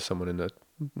could think of someone in a,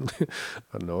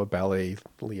 I don't know, a ballet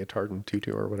leotard and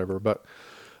tutu or whatever, but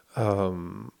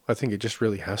I think it just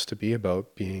really has to be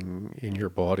about being in your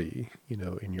body,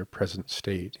 in your present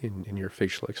state, in your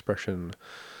facial expression,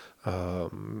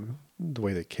 the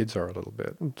way that kids are a little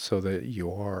bit, so that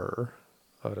you are,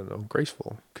 I don't know,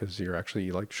 graceful, because you're actually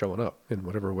like showing up in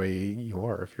whatever way you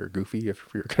are. If you're goofy, if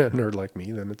you're kind of nerd like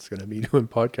me, then it's going to be doing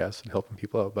podcasts and helping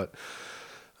people out. But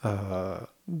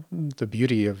the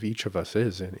beauty of each of us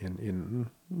is in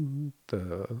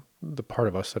the part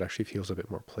of us that actually feels a bit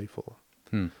more playful.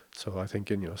 So I think,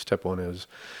 step one is,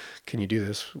 can you do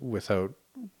this without,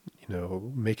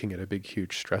 making it a big,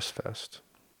 huge stress fest?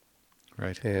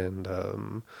 Right. And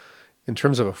in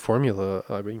terms of a formula,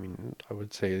 I mean, I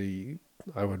would say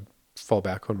I would fall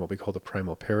back on what we call the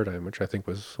primal paradigm, which I think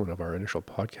was one of our initial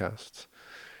podcasts,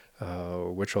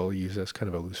 which I'll use as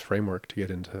kind of a loose framework to get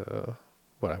into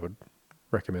what I would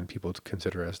recommend people to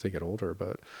consider as they get older.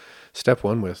 But step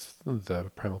one with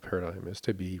the primal paradigm is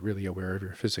to be really aware of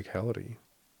your physicality.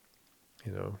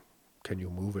 Can you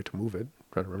move it? I'm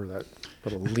trying to remember that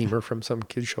little lemur from some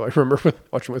kid show I remember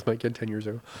watching with my kid 10 years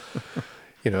ago.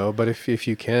 But if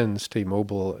you can stay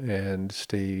mobile and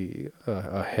stay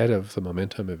ahead of the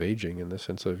momentum of aging, in the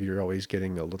sense of you're always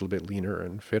getting a little bit leaner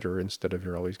and fitter instead of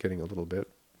you're always getting a little bit,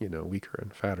 weaker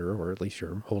and fatter, or at least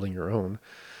you're holding your own,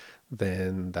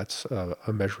 then that's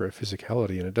a measure of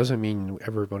physicality. And it doesn't mean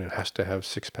everyone has to have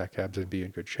six-pack abs and be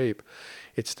in good shape.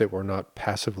 It's that we're not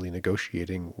passively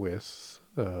negotiating with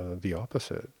the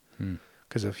opposite.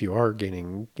 Because if you are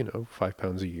gaining, 5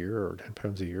 pounds a year or 10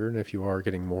 pounds a year, and if you are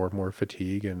getting more and more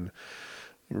fatigue and,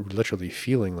 literally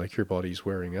feeling like your body's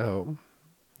wearing out,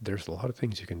 there's a lot of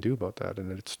things you can do about that.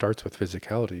 And it starts with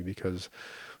physicality, because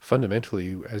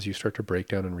fundamentally, as you start to break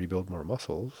down and rebuild more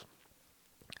muscles,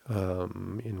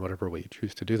 in whatever way you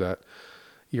choose to do that,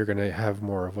 you're going to have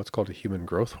more of what's called a human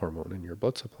growth hormone in your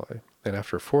blood supply. And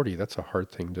after 40, that's a hard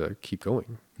thing to keep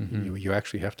going. You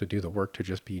actually have to do the work to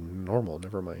just be normal,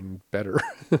 never mind better.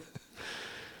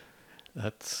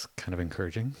 That's kind of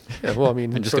encouraging. Yeah, well, I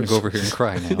mean, I'm just going to go over here and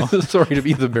cry now. sorry to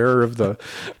be the bearer of the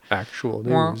actual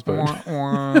news, but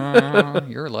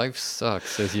Your life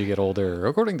sucks as you get older.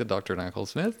 According to Dr. Michael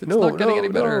Smith, it's no, not getting any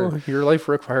better. no. Your life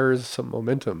requires some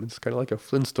momentum. It's kind of like a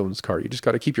Flintstones car. You just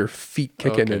got to keep your feet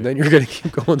kicking, Okay. and then you're going to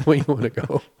keep going the way you want to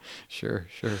go. Sure.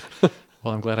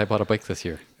 Well, I'm glad I bought a bike this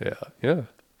year. Yeah.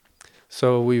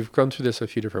 So we've gone through this a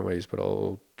few different ways, but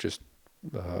I'll just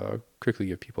quickly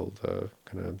give people the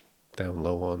kind of down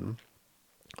low on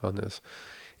this.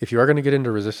 If you are going to get into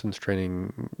resistance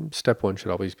training, step one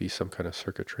should always be some kind of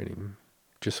circuit training,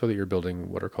 just so that you're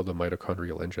building what are called the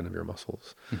mitochondrial engine of your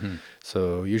muscles.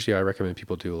 So usually I recommend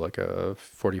people do like a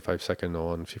 45-second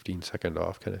on, 15-second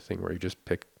off kind of thing, where you just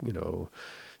pick,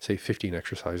 say 15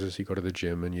 exercises. You go to the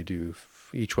gym and you do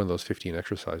each one of those 15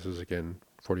 exercises, again,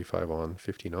 45 on,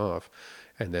 15 off,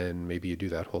 and then maybe you do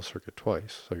that whole circuit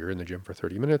twice. So you're in the gym for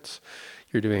 30 minutes.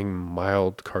 You're doing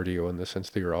mild cardio in the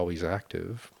sense that you're always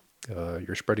active.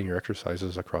 You're spreading your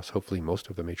exercises across hopefully most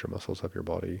of the major muscles of your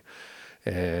body,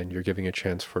 and you're giving a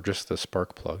chance for just the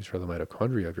spark plugs or the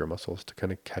mitochondria of your muscles to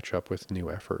kind of catch up with new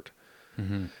effort.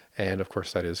 And of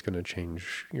course, that is going to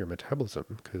change your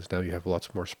metabolism, because now you have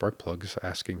lots more spark plugs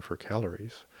asking for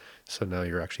calories. So now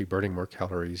you're actually burning more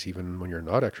calories even when you're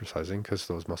not exercising, because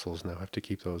those muscles now have to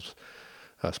keep those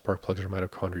spark plugs or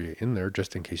mitochondria in there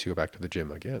just in case you go back to the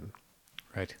gym again.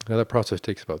 Right. Now that process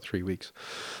takes about 3 weeks.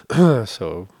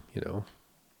 So,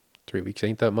 3 weeks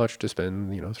ain't that much to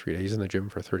spend, 3 days in the gym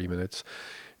for 30 minutes,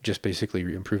 just basically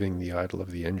improving the idle of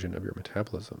the engine of your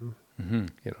metabolism.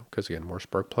 Because again, more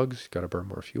spark plugs, you got to burn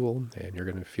more fuel, and you're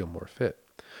going to feel more fit.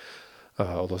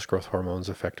 All those growth hormones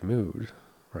affect mood,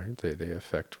 right? They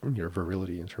affect your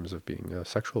virility in terms of being a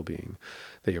sexual being.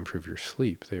 They improve your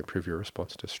sleep. They improve your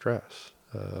response to stress.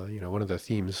 One of the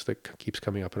themes that keeps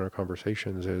coming up in our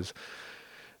conversations is,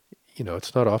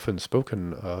 it's not often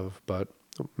spoken of, but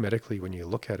medically, when you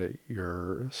look at it,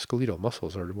 your skeletal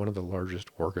muscles are one of the largest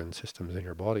organ systems in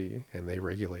your body, and they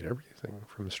regulate everything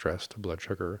from stress to blood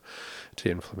sugar to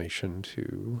inflammation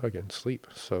to, again, sleep.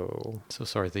 So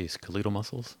sorry, the skeletal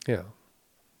muscles? yeah,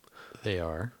 They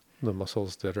are. the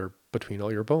muscles that are between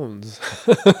all your bones.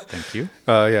 Thank you.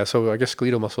 Yeah, so I guess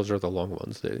skeletal muscles are the long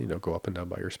ones that, go up and down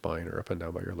by your spine or up and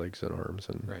down by your legs and arms,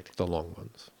 and the long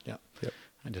ones. Yeah. Yep.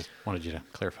 I just wanted you to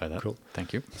clarify that. Cool.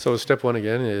 Thank you. So step one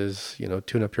again is,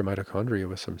 tune up your mitochondria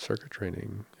with some circuit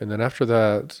training. And then after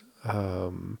that,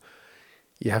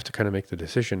 you have to kind of make the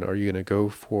decision. Are you going to go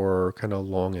for kind of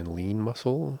long and lean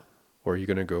muscle, or are you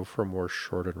going to go for more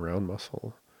short and round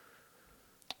muscle?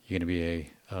 You're going to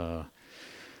be a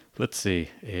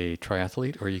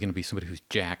triathlete, or are you going to be somebody who's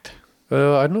jacked? I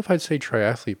don't know if I'd say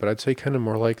triathlete, but I'd say kind of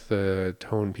more like the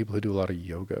tone people who do a lot of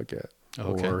yoga get.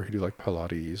 Okay. Or who do like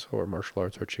Pilates or martial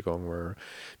arts or Qigong, where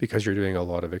because you're doing a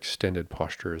lot of extended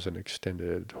postures and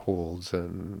extended holds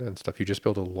and stuff, you just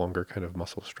build a longer kind of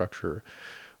muscle structure.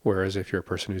 Whereas if you're a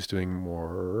person who's doing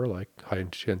more like high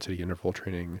intensity interval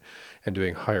training and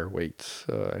doing higher weights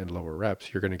and lower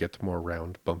reps, you're going to get the more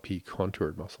round, bumpy,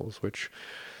 contoured muscles, which,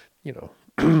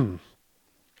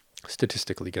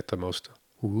 statistically get the most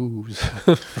woos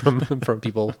from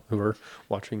people who are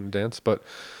watching dance. But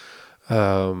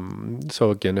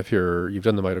so again, if you've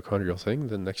done the mitochondrial thing,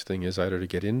 the next thing is either to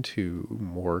get into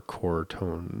more core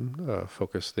tone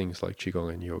focused things like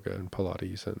Qigong and yoga and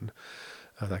Pilates and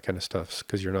that kind of stuff,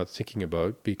 because you're not thinking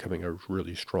about becoming a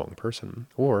really strong person,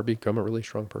 or become a really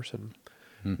strong person.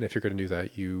 And if you're going to do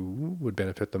that, you would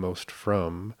benefit the most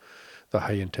from the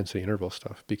high intensity interval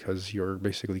stuff, because you're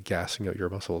basically gassing out your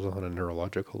muscles on a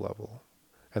neurological level.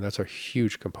 And that's a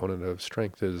huge component of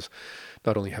strength, is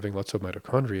not only having lots of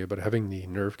mitochondria, but having the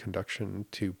nerve conduction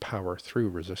to power through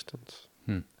resistance.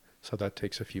 So that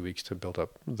takes a few weeks to build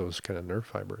up those kind of nerve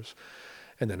fibers.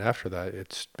 And then after that,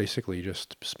 it's basically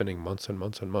just spending months and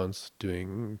months and months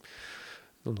doing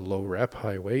low rep,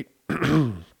 high weight,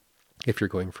 if you're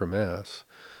going for mass.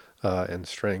 And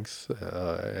strength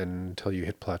until you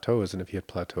hit plateaus. And if you hit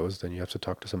plateaus, then you have to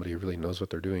talk to somebody who really knows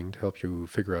what they're doing to help you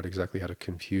figure out exactly how to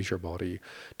confuse your body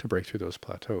to break through those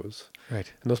plateaus.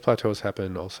 Right. And those plateaus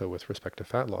happen also with respect to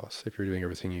fat loss. If you're doing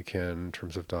everything you can in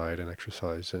terms of diet and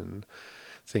exercise and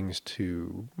things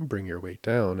to bring your weight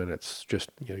down, and it's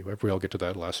just, we all get to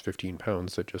that last 15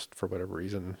 pounds that just for whatever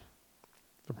reason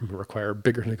require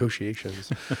bigger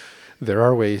negotiations. There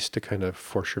are ways to kind of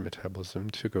force your metabolism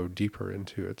to go deeper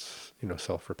into its,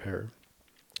 self-repair.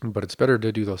 But it's better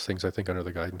to do those things, I think, under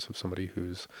the guidance of somebody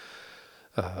who's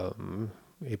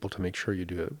able to make sure you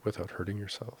do it without hurting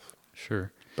yourself.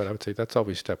 Sure. But I would say that's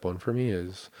always step one for me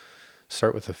is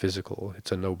start with the physical.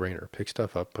 It's a no-brainer. Pick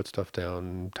stuff up, put stuff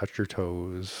down, touch your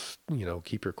toes,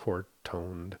 keep your core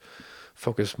toned.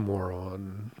 Focus more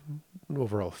on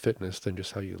overall fitness than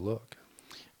just how you look.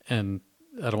 And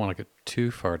I don't want to get too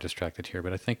far distracted here,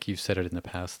 but I think you've said it in the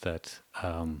past that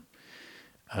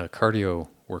cardio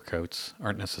workouts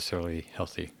aren't necessarily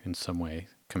healthy in some way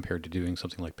compared to doing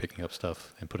something like picking up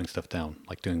stuff and putting stuff down,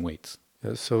 like doing weights.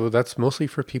 So that's mostly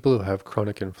for people who have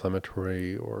chronic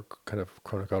inflammatory or kind of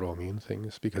chronic autoimmune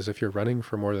things, because if you're running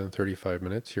for more than 35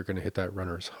 minutes, you're going to hit that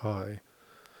runner's high.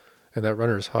 And that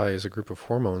runner's high is a group of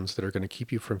hormones that are going to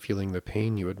keep you from feeling the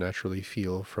pain you would naturally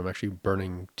feel from actually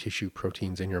burning tissue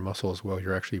proteins in your muscles while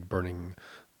you're actually burning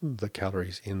the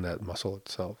calories in that muscle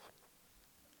itself.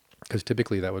 Because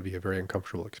typically that would be a very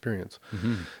uncomfortable experience,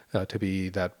 to be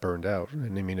that burned out.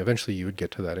 And I mean, eventually you would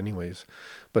get to that anyways.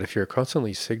 But if you're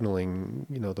constantly signaling,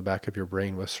 the back of your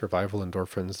brain with survival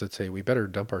endorphins that say, we better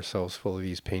dump ourselves full of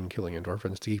these pain-killing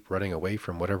endorphins to keep running away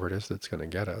from whatever it is that's going to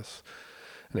get us.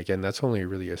 And again, that's only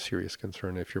really a serious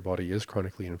concern if your body is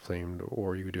chronically inflamed,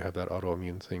 or you do have that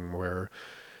autoimmune thing where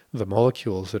the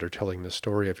molecules that are telling the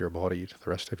story of your body to the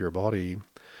rest of your body,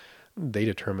 they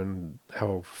determine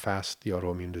how fast the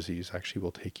autoimmune disease actually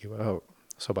will take you out.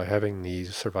 So by having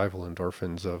these survival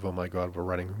endorphins of, oh my God, we're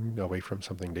running away from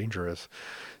something dangerous,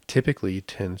 typically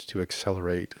tends to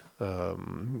accelerate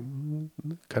kind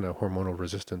of hormonal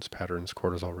resistance patterns,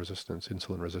 cortisol resistance,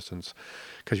 insulin resistance,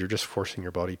 because you're just forcing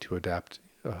your body to adapt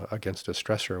against a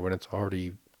stressor when it's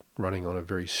already running on a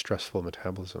very stressful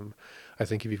metabolism. I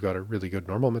think if you've got a really good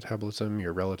normal metabolism,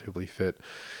 you're relatively fit,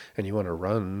 and you want to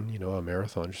run, a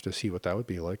marathon just to see what that would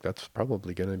be like, that's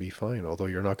probably going to be fine. Although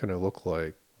you're not going to look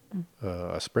like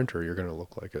a sprinter, you're going to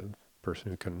look like a person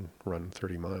who can run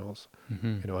 30 miles.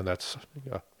 And that's,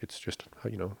 it's just,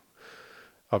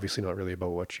 obviously not really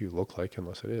about what you look like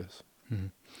unless it is.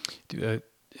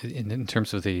 In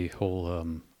terms of the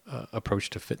whole approach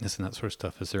to fitness and that sort of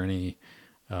stuff, is there any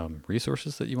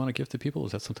resources that you want to give to people?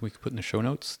 Is that something we could put in the show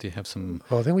notes? Do you have some?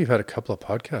 Well, I think we've had a couple of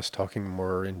podcasts talking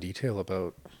more in detail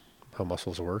about how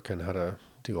muscles work and how to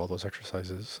do all those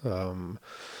exercises.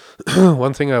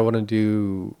 One thing I want to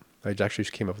do, I actually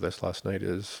just came up with this last night,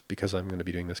 is because I'm going to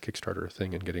be doing this Kickstarter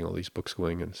thing and getting all these books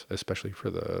going, and especially for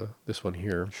this one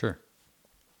here. Sure.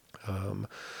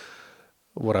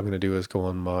 What I'm going to do is go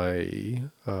on my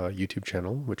YouTube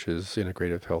channel, which is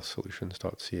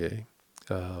integrativehealthsolutions.ca.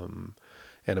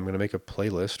 And I'm going to make a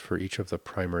playlist for each of the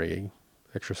primary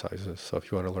exercises. So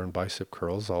if you want to learn bicep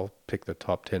curls, I'll pick the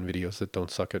top 10 videos that don't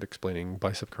suck at explaining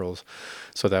bicep curls.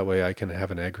 So that way I can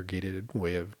have an aggregated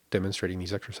way of demonstrating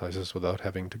these exercises without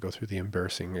having to go through the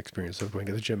embarrassing experience of going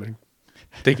to the gym and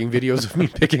taking videos of me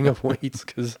picking up weights,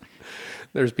 because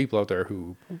there's people out there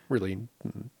who really,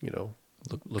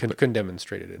 can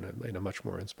demonstrate it in a much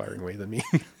more inspiring way than me.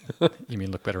 You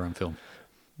mean look better on film?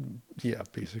 Yeah,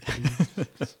 basically.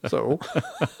 So,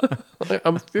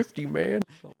 I'm 50, man.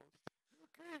 Okay,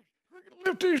 we're gonna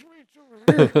lift these weights over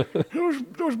here.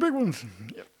 Those big ones.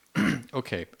 Yeah.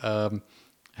 Okay.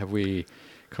 Have we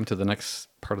come to the next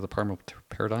part of the primal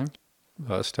paradigm?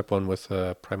 Step one with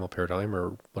primal paradigm,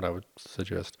 or what I would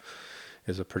suggest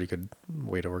is a pretty good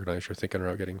way to organize your thinking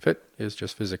around getting fit, is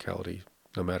just physicality.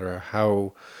 No matter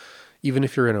how, even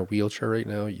if you're in a wheelchair right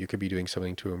now, you could be doing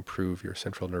something to improve your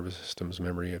central nervous system's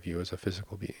memory of you as a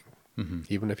physical being.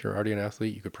 Even if you're already an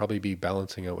athlete, you could probably be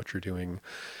balancing out what you're doing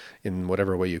in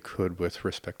whatever way you could with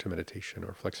respect to meditation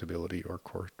or flexibility or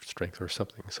core strength or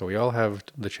something. So we all have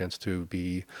the chance to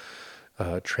be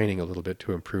training a little bit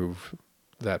to improve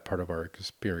that part of our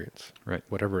experience, right?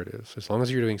 Whatever it is. As long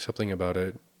as you're doing something about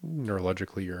it,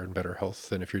 neurologically, you're in better health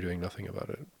than if you're doing nothing about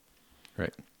it.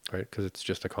 Right. Right? Because it's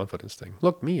just a confidence thing.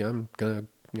 Look, me, I'm going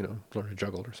to, learn to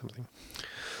juggle or something.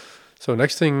 So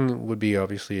next thing would be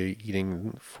obviously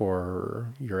eating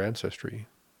for your ancestry,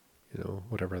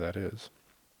 whatever that is.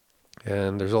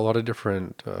 And there's a lot of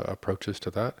different approaches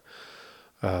to that.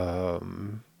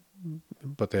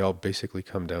 But they all basically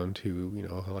come down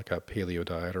to, like a paleo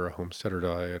diet or a homesteader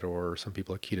diet, or some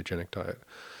people a ketogenic diet.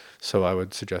 So I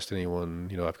would suggest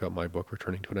anyone, I've got my book,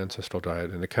 Returning to an Ancestral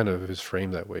Diet, and it kind of is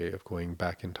framed that way, of going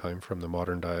back in time from the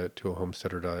modern diet to a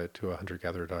homesteader diet to a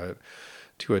hunter-gatherer diet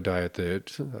to a diet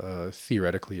that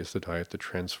theoretically is the diet that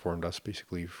transformed us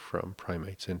basically from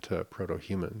primates into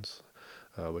proto-humans,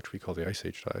 which we call the Ice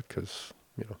Age diet, because,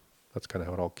 that's kind of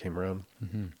how it all came around.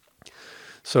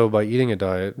 So by eating a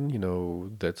diet,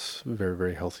 that's very,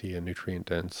 very healthy and nutrient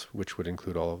dense, which would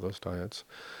include all of those diets,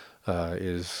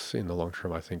 is in the long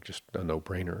term, I think, just a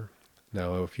no-brainer.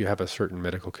 Now, if you have a certain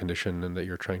medical condition and that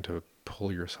you're trying to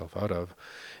pull yourself out of,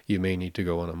 you may need to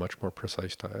go on a much more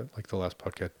precise diet. Like the last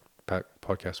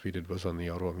podcast we did was on the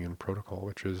autoimmune protocol,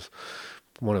 which is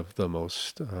one of the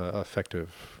most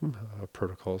effective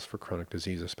protocols for chronic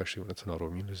disease, especially when it's an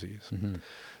autoimmune disease. Mm-hmm.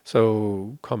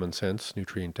 So common sense,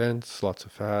 nutrient dense, lots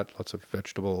of fat, lots of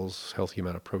vegetables, healthy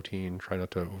amount of protein. Try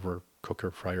not to overcook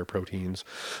or fry your proteins.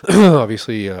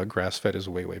 Obviously, grass-fed is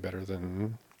way, way better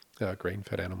than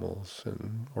grain-fed animals,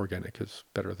 and organic is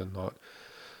better than not.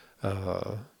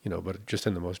 But just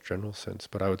in the most general sense.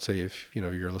 But I would say if,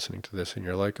 you're listening to this and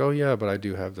you're like, oh yeah, but I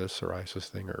do have this psoriasis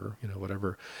thing or,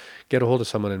 whatever, get a hold of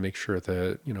someone and make sure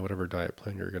that, whatever diet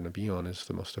plan you're going to be on is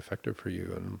the most effective for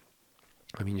you. And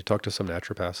I mean, you talk to some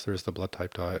naturopaths, there's the blood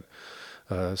type diet.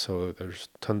 So there's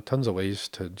tons of ways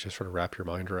to just sort of wrap your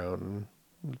mind around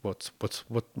what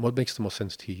makes the most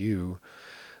sense to you,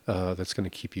 that's going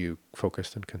to keep you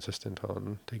focused and consistent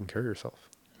on taking care of yourself.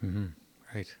 Mm-hmm.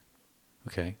 Right.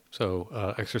 Okay.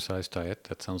 So exercise diet,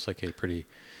 that sounds like a pretty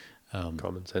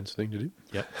Common sense thing to do.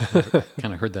 Yeah.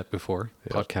 Kind of heard that before.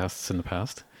 Yeah. Podcasts in the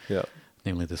past. Yeah.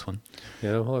 Namely this one.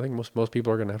 Yeah. Well, I think most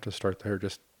people are going to have to start there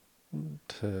just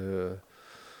to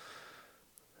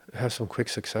have some quick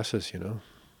successes,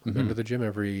 I've been to the gym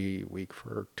every week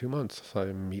for 2 months.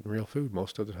 I'm eating real food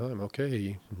most of the time.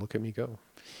 Okay, look at me go.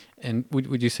 And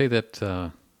would you say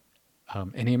that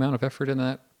any amount of effort in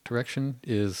that direction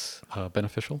is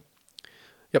beneficial?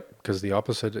 Yep, because the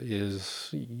opposite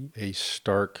is a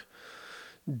stark,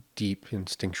 deep,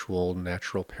 instinctual,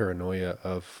 natural paranoia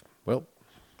of, well,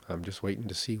 I'm just waiting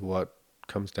to see what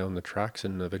comes down the tracks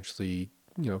and eventually,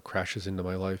 crashes into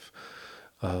my life.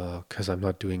 Because I'm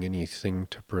not doing anything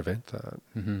to prevent that.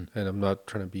 Mm-hmm. And I'm not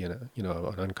trying to be an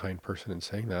unkind person in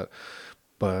saying that,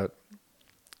 and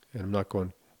I'm not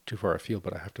going too far afield,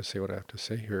 but I have to say what I have to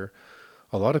say here.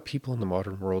 A lot of people in the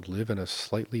modern world live in a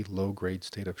slightly low-grade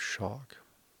state of shock.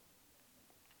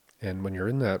 And when you're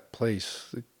in that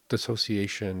place,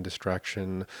 dissociation,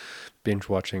 distraction, binge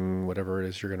watching whatever it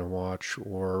is you're going to watch,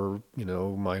 or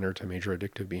minor to major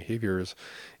addictive behaviors,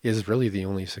 is really the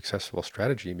only successful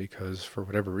strategy, because for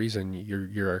whatever reason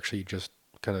you're actually just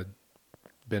kind of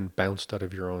been bounced out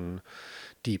of your own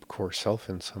deep core self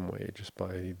in some way, just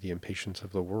by the impatience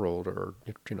of the world, or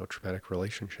traumatic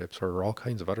relationships, or all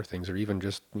kinds of other things, or even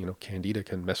just candida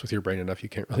can mess with your brain enough you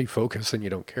can't really focus and you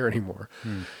don't care anymore.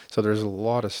 So there's a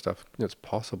lot of stuff that's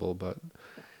possible, but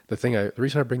the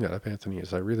reason I bring that up, Anthony,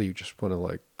 is I really just want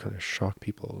to kind of shock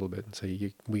people a little bit and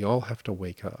say we all have to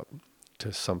wake up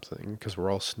to something, because we're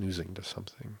all snoozing to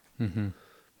something. Mm-hmm.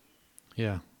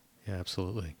 Yeah,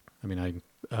 absolutely. I mean,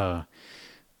 I'm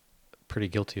pretty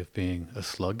guilty of being a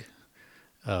slug,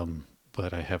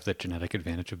 but I have that genetic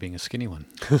advantage of being a skinny one.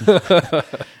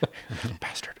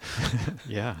 Bastard.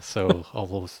 Yeah, so all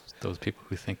those people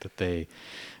who think that they...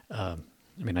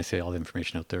 I say all the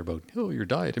information out there about, your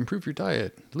diet, improve your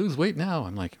diet, lose weight now.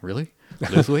 I'm like, really?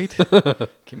 Lose weight?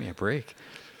 Give me a break.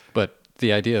 But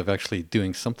the idea of actually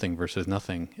doing something versus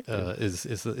nothing is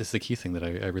the key thing that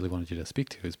I really wanted you to speak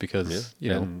to, is because,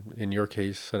 And in your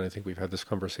case, and I think we've had this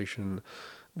conversation,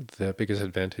 the biggest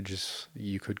advantages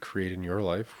you could create in your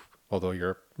life, although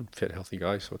you're a fit, healthy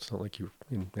guy, so it's not like you're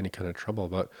in any kind of trouble,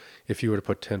 but if you were to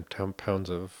put 10 pounds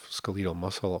of skeletal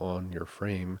muscle on your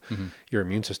frame, your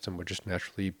immune system would just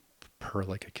naturally purr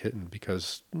like a kitten,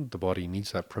 because the body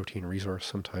needs that protein resource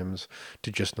sometimes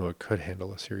to just know it could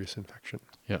handle a serious infection.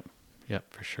 Yeah,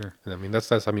 for sure. And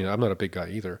I'm not a big guy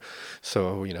either.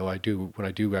 So, when I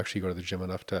do actually go to the gym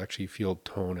enough to actually feel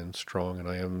tone and strong, and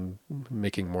I am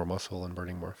making more muscle and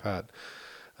burning more fat,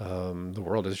 the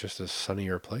world is just a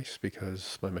sunnier place,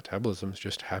 because my metabolism is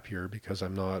just happier, because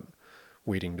I'm not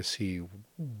waiting to see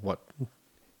what,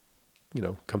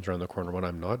 comes around the corner when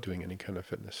I'm not doing any kind of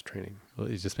fitness training. Well,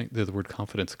 you just make the word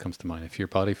confidence comes to mind. If your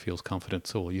body feels confident,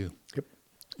 so will you.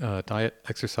 Yep. Diet,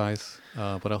 exercise,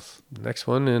 what else? Next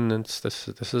one, and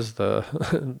this is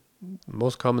the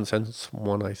most common sense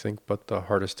one, I think, but the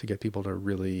hardest to get people to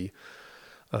really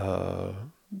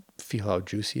feel how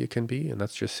juicy it can be, and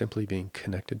that's just simply being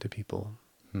connected to people.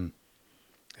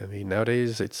 I mean,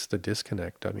 nowadays it's the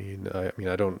disconnect. I mean,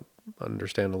 I don't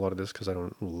understand a lot of this because I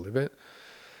don't live it,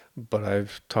 but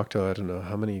I've talked to, I don't know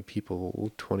how many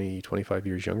people 20, 25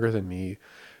 years younger than me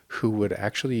who would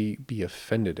actually be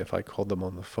offended if I called them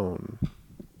on the phone.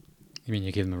 You mean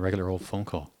you gave them a regular old phone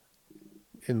call?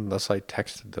 Unless I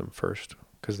texted them first.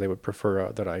 because they would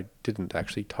prefer that I didn't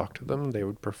actually talk to them. They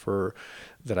would prefer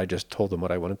that I just told them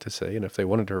what I wanted to say. And if they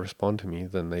wanted to respond to me,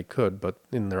 then they could. But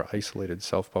in their isolated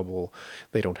self bubble,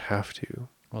 they don't have to.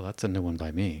 Well, that's a new one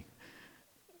by me.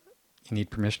 You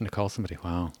need permission to call somebody.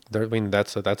 Wow. I mean,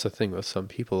 that's a thing with some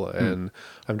people. And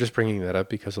I'm just bringing that up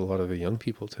because a lot of the young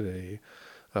people today,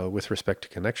 with respect to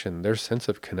connection, their sense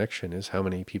of connection is how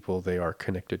many people they are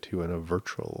connected to in a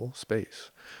virtual space,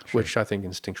 which I think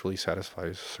instinctually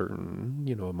satisfies certain,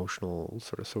 emotional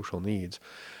sort of social needs.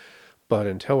 But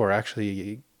until we're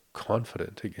actually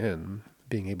confident, again,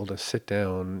 being able to sit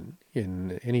down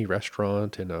in any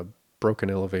restaurant, in a broken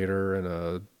elevator, in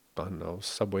a, I don't know,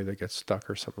 subway that gets stuck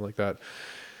or something like that,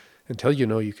 until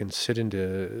you can sit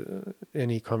into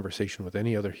any conversation with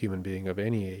any other human being of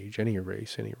any age, any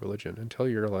race, any religion, until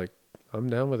you're like, I'm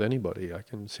down with anybody, I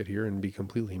can sit here and be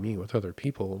completely me with other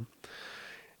people,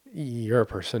 you're a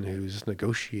person who's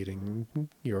negotiating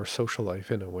your social life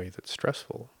in a way that's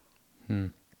stressful.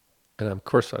 And of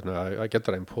course, I get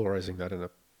that I'm polarizing that in a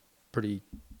pretty,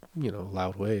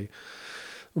 loud way,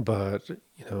 but,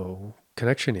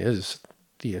 connection is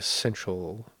the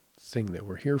essential thing that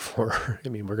we're here for. I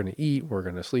mean, we're going to eat, we're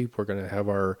going to sleep, we're going to have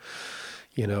our,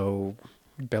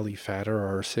 belly fat or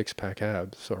our 6-pack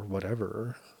abs or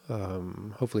whatever.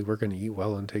 Hopefully we're going to eat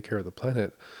well and take care of the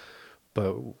planet.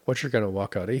 But what you're going to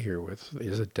walk out of here with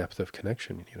is a depth of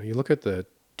connection. You look at the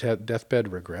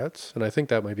deathbed regrets, and I think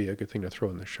that might be a good thing to throw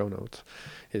in the show notes,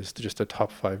 is just the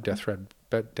top 5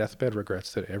 deathbed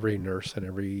regrets that every nurse and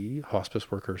every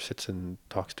hospice worker sits and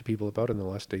talks to people about in the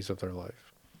last days of their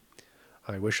life.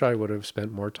 I wish I would have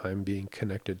spent more time being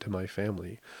connected to my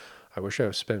family. I wish I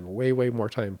had spent way, way more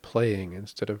time playing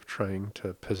instead of trying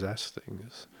to possess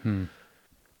things.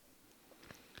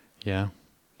 Yeah.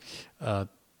 A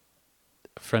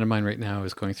friend of mine right now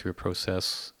is going through a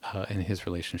process in his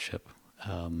relationship.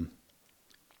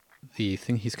 The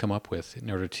thing he's come up with in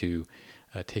order to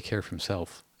take care of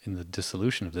himself in the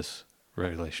dissolution of this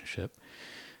relationship,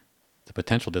 the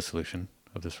potential dissolution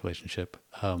of this relationship,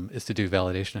 is to do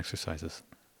validation exercises,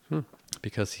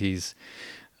 because he's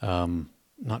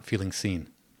not feeling seen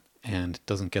and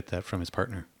doesn't get that from his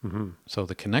partner. So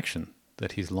the connection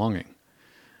that he's longing,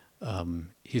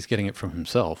 he's getting it from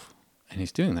himself, and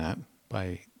he's doing that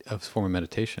by a form of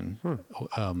meditation.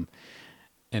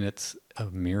 And it's a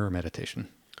mirror meditation.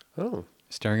 Oh,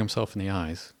 Staring himself in the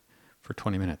eyes for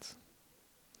 20 minutes.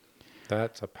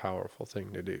 that's a powerful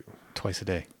thing to do. Twice a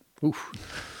day. Oof.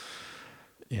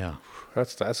 Yeah.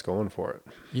 That's going for it.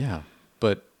 Yeah.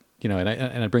 But,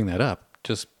 and I bring that up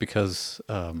just because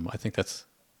I think that's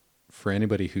for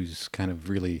anybody who's kind of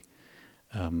really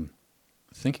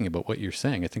thinking about what you're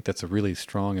saying. I think that's a really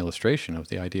strong illustration of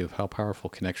the idea of how powerful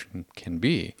connection can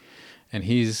be. And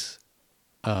he's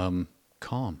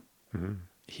calm.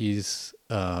 He's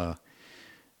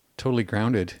totally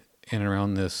grounded in and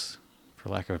around this, for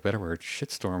lack of a better word,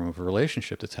 shitstorm of a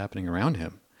relationship that's happening around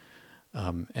him.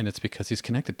 And it's because he's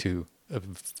connected to,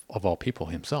 of all people,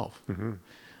 himself.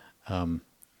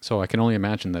 So I can only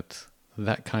imagine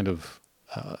that kind of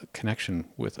connection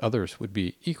with others would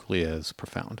be equally as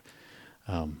profound.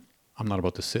 I'm not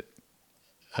about to sit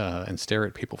and stare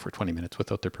at people for 20 minutes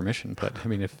without their permission, but I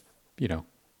mean, if,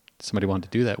 somebody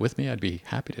wanted to do that with me, I'd be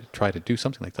happy to try to do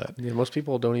something like that. Yeah, most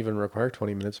people don't even require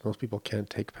 20 minutes. Most people can't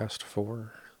take past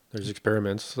 4. There's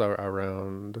experiments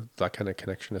around that kind of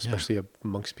connection, especially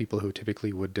amongst people who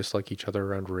typically would dislike each other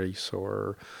around race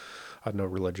or, I don't know,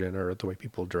 religion or the way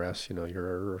people dress.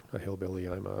 You're a hillbilly,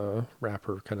 I'm a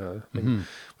rapper kind of thing.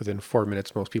 Within 4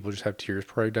 minutes, most people just have tears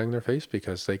pouring down their face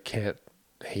because they can't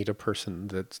hate a person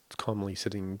that's calmly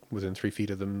sitting within 3 feet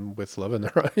of them with love in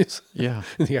their eyes. Yeah.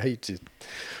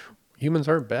 Humans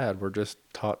aren't bad. We're just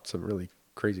taught some really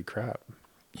crazy crap.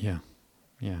 Yeah.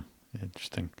 Yeah.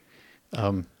 Interesting.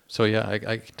 So yeah, I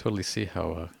can totally see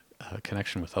how a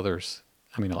connection with others,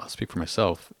 I mean, I'll speak for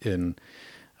myself in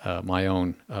my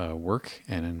own work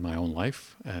and in my own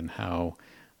life, and how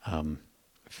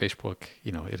Facebook,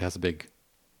 it has a big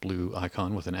blue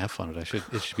icon with an F on it.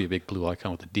 It should be a big blue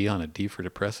icon with a D on it, D for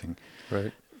depressing.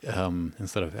 Right.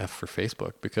 Instead of F for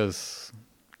Facebook, because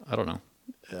I don't know.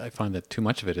 I find that too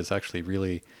much of it is actually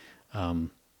really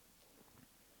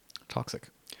toxic.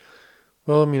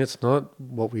 Well, I mean, it's not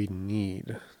what we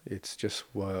need. It's just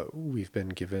what we've been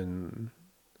given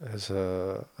as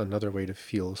another way to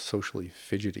feel socially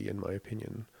fidgety, in my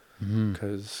opinion.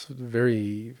 Because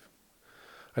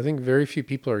I think very few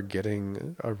people are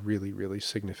getting a really, really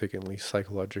significantly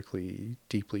psychologically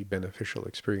deeply beneficial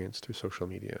experience through social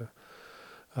media.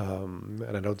 And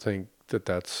I don't think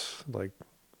that's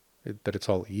that it's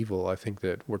all evil. I think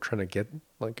that we're trying to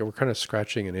we're kind of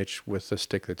scratching an itch with a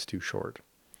stick that's too short.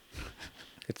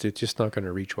 It's just not going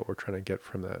to reach what we're trying to get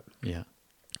from that. Yeah.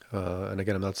 And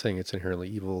again, I'm not saying it's inherently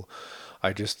evil.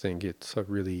 I just think it's a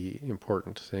really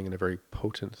important thing and a very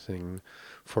potent thing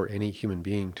for any human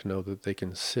being to know that they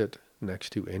can sit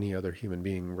next to any other human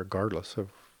being, regardless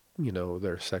of,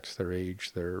 their sex, their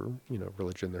age, their,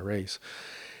 religion, their race,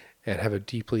 and have a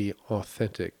deeply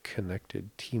authentic,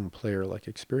 connected team player-like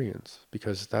experience,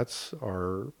 because that's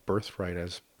our birthright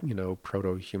as,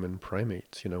 proto-human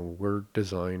primates. We're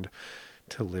designed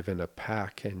to live in a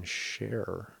pack and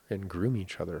share and groom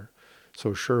each other.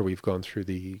 So sure, we've gone through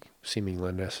the seemingly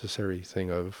unnecessary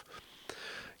thing of,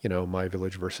 my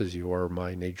village versus your,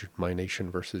 my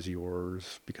nation versus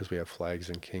yours, because we have flags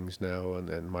and kings now, and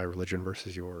then my religion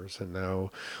versus yours. And now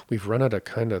we've run out of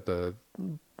kind of the,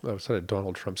 outside of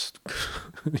Donald Trump's,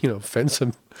 fence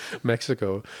in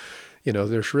Mexico,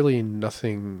 there's really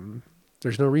nothing,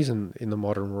 there's no reason in the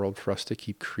modern world for us to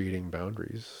keep creating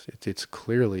boundaries. It's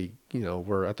clearly,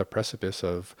 we're at the precipice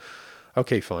of,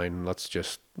 okay, fine, let's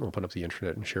just open up the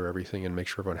internet and share everything and make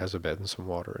sure everyone has a bed and some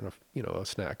water and a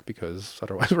snack, because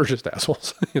otherwise we're just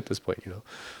assholes at this point.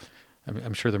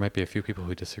 I'm sure there might be a few people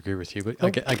who disagree with you, but I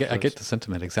get the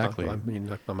sentiment exactly. I'm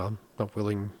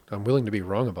willing to be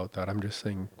wrong about that. I'm just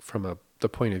saying from the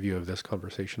point of view of this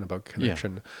conversation about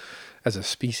connection, as a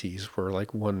species, we're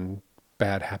like one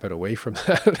bad habit away from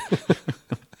that.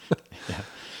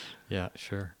 Yeah,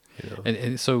 sure.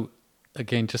 And so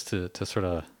again, just to sort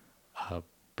of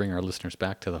bring our listeners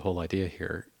back to the whole idea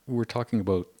here, we're talking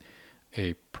about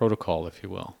a protocol, if you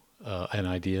will, an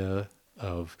idea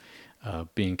of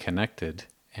being connected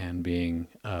and being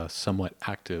somewhat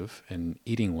active and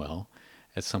eating well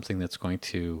as something that's going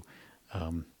to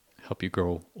help you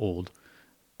grow old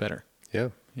better. Yeah.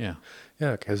 Yeah.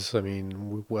 Yeah, because, I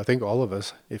think all of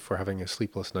us, if we're having a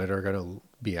sleepless night, are going to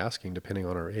be asking, depending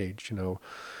on our age,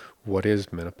 what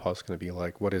is menopause going to be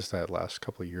like? What is that last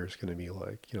couple of years going to be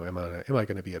like? Am I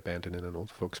going to be abandoned in an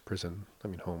old folks prison?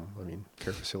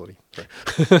 Care facility. Right.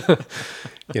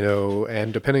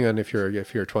 And depending on if you're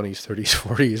 20s, 30s,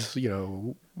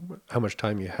 40s, how much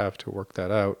time you have to work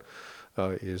that out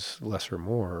is less or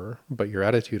more. But your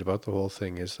attitude about the whole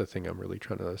thing is the thing I'm really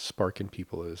trying to spark in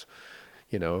people is,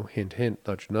 hint, hint,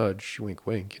 nudge, nudge, wink,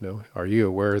 wink, are you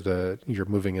aware that you're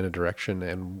moving in a direction,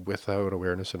 and without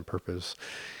awareness and purpose,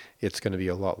 it's going to be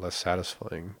a lot less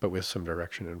satisfying. But with some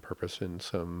direction and purpose and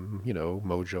some,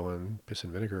 mojo and piss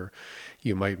and vinegar,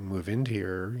 you might move into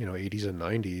your, 80s and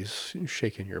 90s,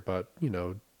 shaking your butt,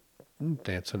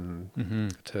 dancing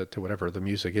to whatever the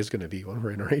music is going to be when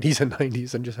we're in our 80s and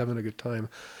 90s, and just having a good time,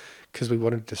 because we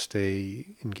wanted to stay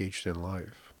engaged in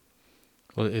life.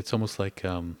 Well, it's almost like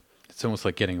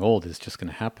getting old is just going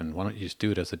to happen. Why don't you just do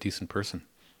it as a decent person?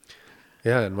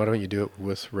 Yeah, and why don't you do it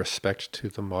with respect to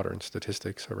the modern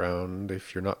statistics around,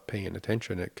 if you're not paying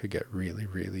attention, it could get really,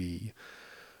 really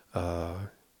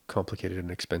complicated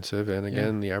and expensive. And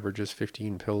again, the average is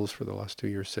 15 pills for the last 2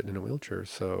 years sitting in a wheelchair.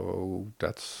 So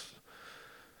that's,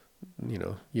 you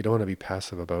don't want to be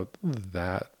passive about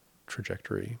that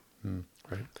trajectory,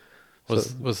 right?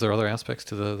 Was there other aspects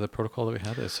to the protocol that we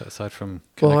had aside from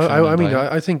connection?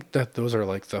 Well, I think that those are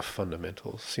like the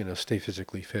fundamentals. Stay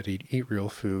physically fit, eat real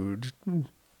food.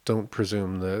 Don't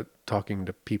presume that talking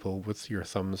to people with your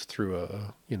thumbs through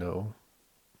a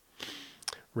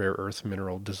rare earth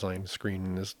mineral design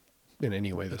screen is in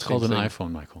any way the it's same called an thing.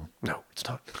 iPhone, Michael. No, it's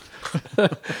not.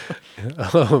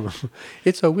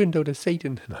 It's a window to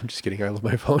Satan. No, I'm just kidding. I love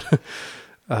my phone.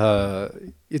 I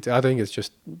think it's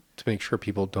just to make sure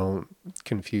people don't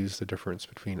confuse the difference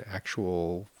between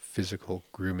actual physical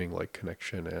grooming like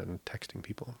connection and texting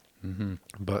people. Mm-hmm.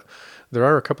 But there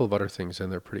are a couple of other things,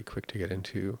 and they're pretty quick to get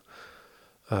into.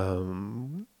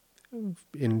 In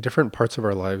different parts of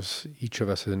our lives, each of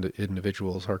us as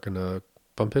individuals are going to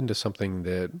bump into something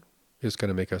that is going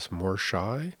to make us more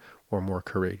shy or more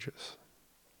courageous.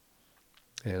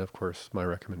 And of course, my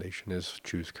recommendation is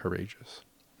choose courageous.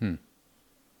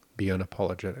 Be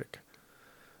unapologetic.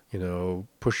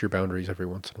 Push your boundaries every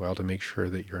once in a while to make sure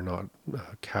that you're not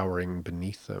cowering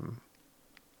beneath them,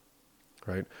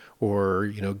 right? Or,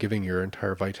 giving your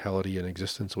entire vitality and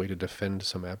existence away to defend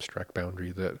some abstract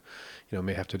boundary that,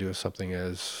 may have to do with something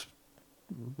as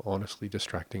honestly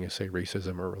distracting as, say,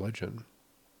 racism or religion.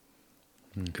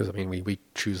 Because, we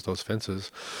choose those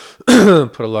fences,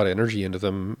 put a lot of energy into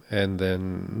them, and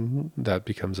then that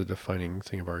becomes a defining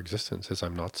thing of our existence, is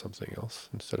I'm not something else,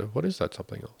 instead of what is that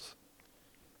something else?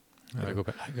 I go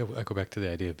back to the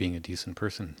idea of being a decent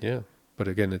person. Yeah. But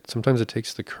again, sometimes it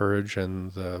takes the courage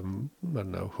and the,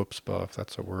 chutzpah, if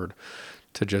that's a word,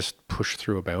 to just push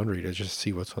through a boundary, to just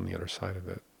see what's on the other side of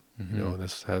it. And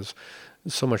this has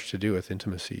so much to do with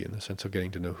intimacy in the sense of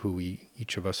getting to know who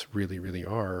each of us really, really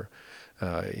are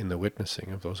in the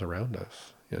witnessing of those around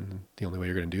us. And the only way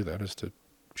you're going to do that is to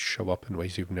show up in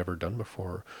ways you've never done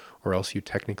before, or else you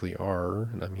technically are,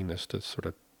 and I mean this to sort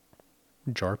of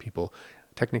jar people,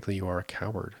 technically you are a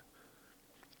coward.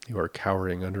 You are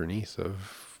cowering underneath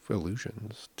of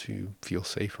illusions to feel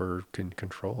safe or in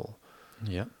control.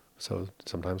 Yeah. So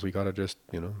sometimes we got to just,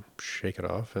 shake it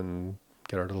off and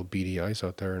get our little beady eyes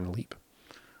out there and leap.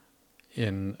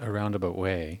 In a roundabout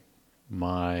way,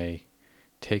 my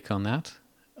take on that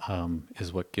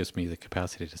is what gives me the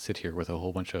capacity to sit here with a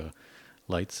whole bunch of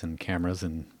lights and cameras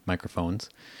and microphones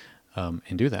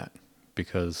and do that.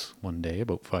 Because one day,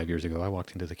 about 5 years ago, I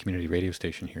walked into the community radio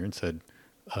station here and said,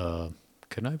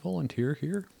 can I volunteer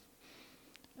here?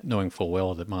 Knowing full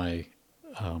well that my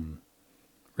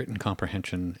written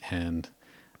comprehension and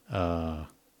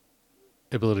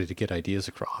ability to get ideas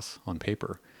across on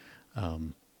paper,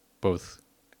 both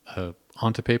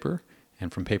onto paper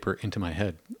and from paper into my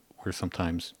head, were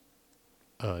sometimes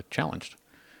challenged.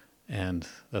 And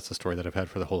that's a story that I've had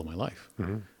for the whole of my life.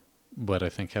 Mm-hmm. But I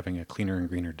think having a cleaner and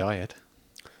greener diet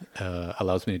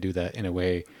allows me to do that in a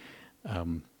way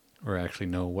where I actually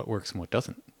know what works and what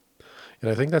doesn't. And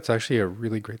I think that's actually a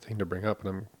really great thing to bring up, and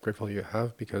I'm grateful you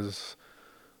have, because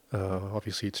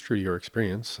obviously it's true to your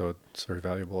experience, so it's very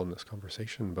valuable in this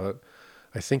conversation. But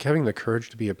I think having the courage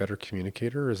to be a better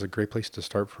communicator is a great place to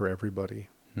start for everybody.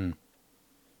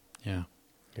 Yeah.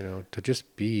 To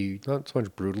just be not so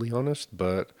much brutally honest,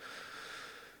 but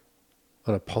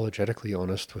unapologetically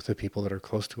honest with the people that are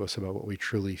close to us about what we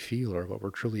truly feel or what we're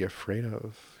truly afraid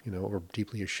of, what we're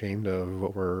deeply ashamed of,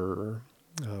 what we're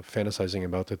fantasizing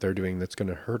about that they're doing that's going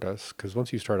to hurt us. Because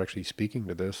once you start actually speaking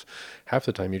to this, half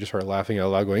the time you just start laughing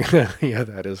out loud going, yeah,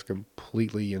 that is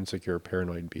completely insecure,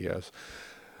 paranoid BS.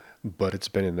 But it's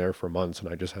been in there for months and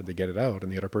I just had to get it out.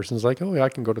 And the other person's like, oh, yeah, I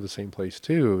can go to the same place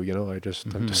too. I've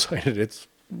decided it's,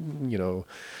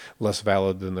 less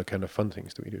valid than the kind of fun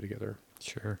things that we do together.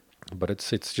 Sure. But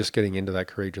it's just getting into that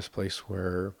courageous place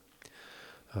where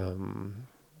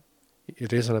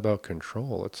it isn't about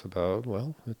control. It's about,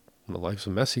 life's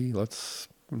messy. Let's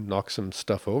knock some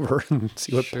stuff over and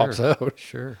see what pops out.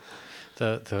 Sure.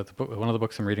 The book, one of the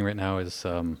books I'm reading right now is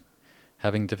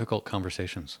Having Difficult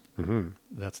Conversations. Mm-hmm.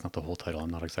 That's not the whole title. I'm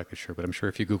not exactly sure, but I'm sure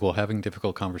if you Google Having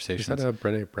Difficult Conversations. Is that a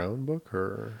Brené Brown book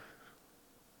or?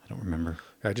 I don't remember.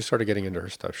 I just started getting into her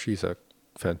stuff. She's a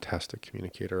fantastic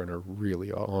communicator and a really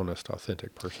honest,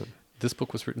 authentic person. This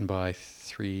book was written by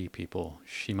 3 people.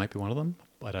 She might be one of them,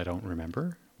 but I don't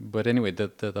remember. But anyway,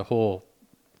 the whole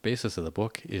basis of the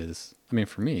book is,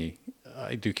 for me,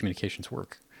 I do communications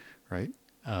work, right?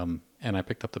 And I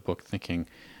picked up the book thinking,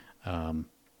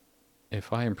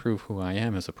 if I improve who I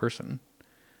am as a person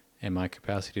and my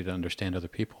capacity to understand other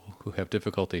people who have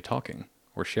difficulty talking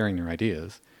or sharing their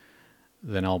ideas,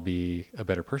 then I'll be a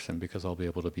better person because I'll be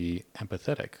able to be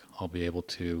empathetic. I'll be able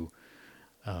to,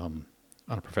 on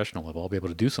a professional level, I'll be able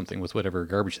to do something with whatever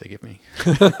garbage they give me.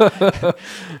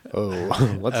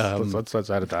 Let's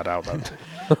edit that out.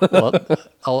 Well,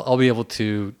 I'll be able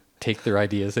to take their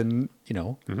ideas and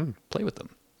play with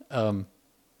them.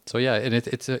 So yeah, and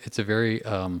it's a very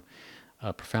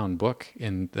profound book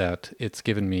in that it's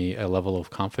given me a level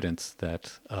of confidence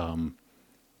that I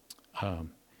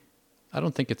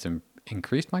don't think it's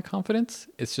increased my confidence.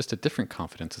 It's just a different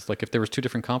confidence. It's like if there was 2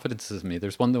 different confidences in me,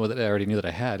 there's one that I already knew that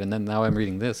I had, and then now I'm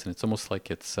reading this, and it's almost like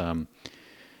it's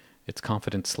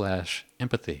confidence /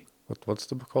 empathy. What's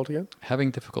the book called again?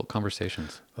 Having Difficult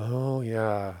Conversations. Oh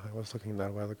yeah, I was looking at that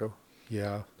a while ago.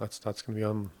 Yeah, that's going to be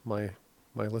on my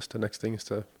list of next things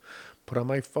to put on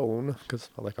my phone because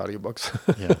I like audiobooks.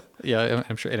 yeah,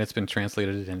 I'm sure, and it's been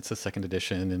translated, and it's a 2nd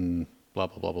edition, and blah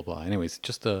blah blah blah blah. Anyways,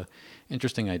 just a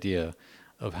interesting idea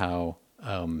of how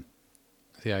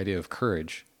the idea of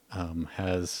courage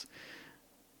has,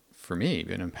 for me,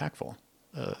 been impactful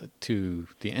to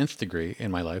the nth degree in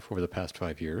my life over the past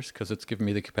 5 years, because it's given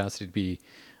me the capacity to be,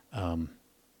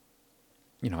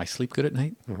 I sleep good at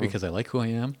night because I like who I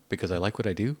am, because I like what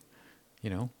I do.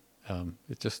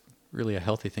 It's just really a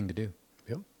healthy thing to do.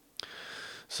 Yep.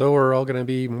 So we're all going to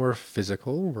be more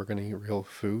physical. We're going to eat real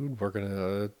food. We're going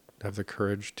to have the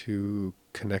courage to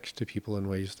connect to people in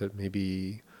ways that may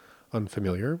be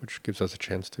unfamiliar, which gives us a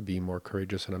chance to be more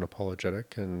courageous and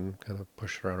unapologetic and kind of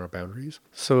push around our boundaries.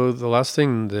 So the last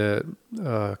thing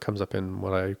that comes up in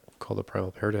what I call the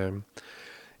primal paradigm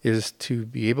is to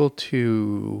be able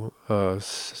to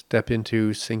step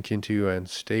into, sink into, and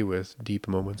stay with deep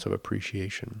moments of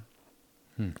appreciation.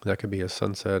 That could be a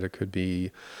sunset. It could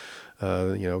be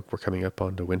We're coming up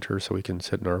onto winter, so we can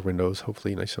sit in our windows,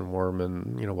 hopefully nice and warm,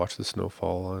 and watch the snow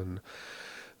fall. And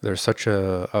there's such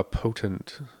a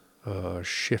potent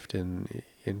shift in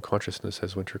consciousness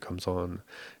as winter comes on.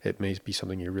 It may be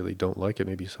something you really don't like. It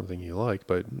may be something you like,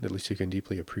 but at least you can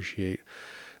deeply appreciate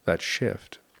that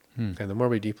shift. And the more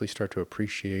we deeply start to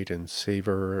appreciate and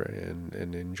savor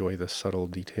and enjoy the subtle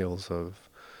details of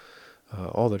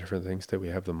all the different things that we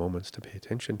have the moments to pay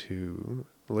attention to,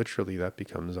 literally that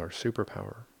becomes our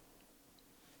superpower.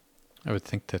 I would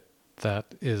think that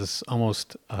that is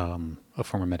almost a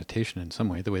form of meditation in some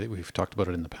way, the way that we've talked about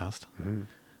it in the past,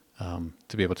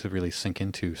 to be able to really sink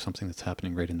into something that's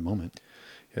happening right in the moment.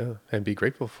 Yeah, and be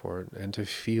grateful for it, and to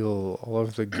feel all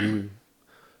of the goo,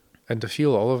 and to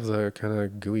feel all of the kind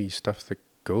of gooey stuff that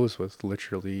goes with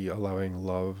literally allowing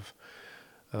love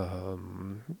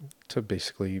to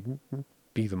basically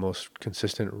be the most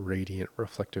consistent, radiant,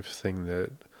 reflective thing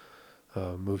that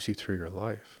moves you through your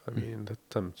life. I mean,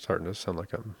 I'm starting to sound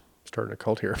like I'm starting a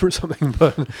cult here or something,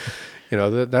 but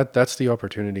that's the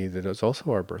opportunity that is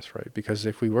also our birthright. Because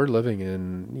if we were living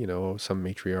in some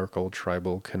matriarchal,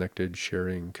 tribal, connected,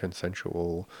 sharing,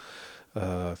 consensual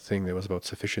thing that was about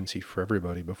sufficiency for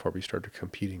everybody before we started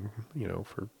competing,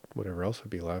 for whatever else would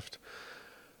be left,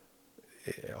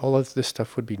 all of this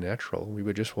stuff would be natural. We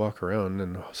would just walk around,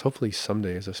 and hopefully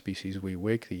someday as a species we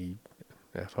wake the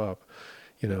F up,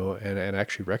 and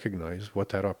actually recognize what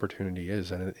that opportunity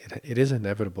is. And it is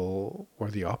inevitable, or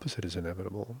the opposite is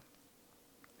inevitable.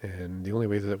 And the only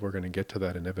way that we're going to get to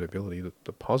that inevitability,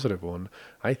 the positive one,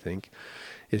 I think,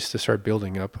 is to start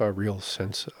building up a real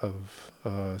sense of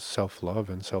self-love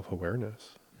and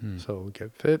self-awareness. So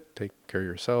get fit, take care of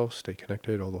yourself, stay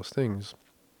connected, all those things.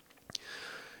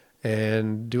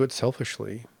 And do it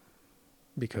selfishly,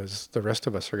 because the rest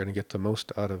of us are going to get the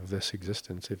most out of this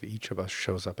existence if each of us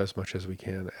shows up as much as we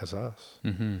can as us.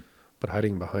 But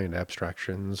hiding behind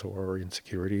abstractions or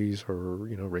insecurities or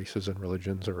races and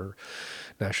religions or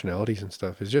nationalities and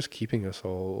stuff is just keeping us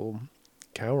all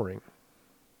cowering.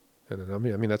 And I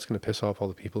mean that's going to piss off all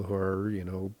the people who are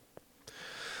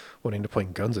wanting to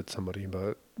point guns at somebody.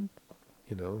 But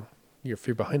if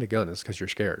you're behind a gun, it's because you're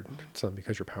scared. It's not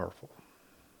because you're powerful.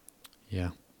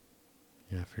 Yeah,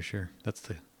 for sure. That's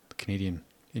the Canadian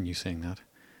in you saying that.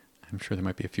 I'm sure there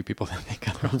might be a few people that think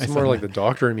otherwise. It's more like the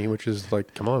doctor in me, which is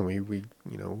like, come on, we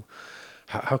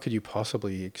how could you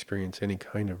possibly experience any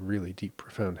kind of really deep,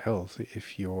 profound health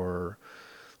if you're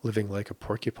living like a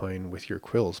porcupine with your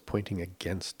quills pointing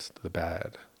against the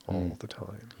bad all the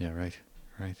time? Yeah, right.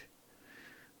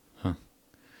 Huh.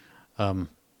 And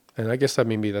I guess that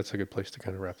maybe that's a good place to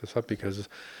kind of wrap this up, because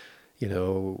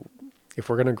if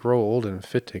we're going to grow old and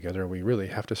fit together, we really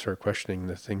have to start questioning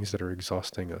the things that are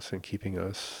exhausting us and keeping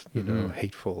us,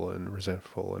 hateful and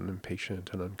resentful and impatient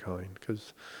and unkind,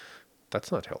 because that's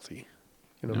not healthy.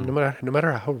 No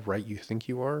matter how right you think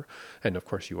you are, and of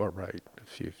course you are right.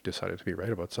 If you've decided to be right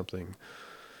about something,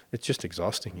 it's just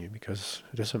exhausting you because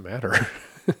it doesn't matter.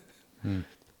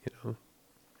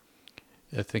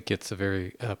 I think it's a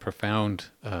very profound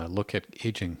look at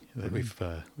aging that we've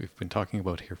been talking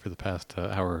about here for the past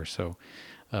hour or so.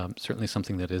 Certainly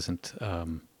something that isn't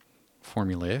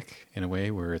formulaic in a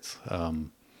way where it's the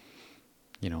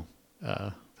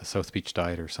South Beach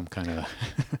diet or some kind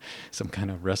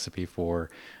of recipe for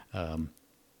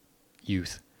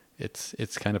youth.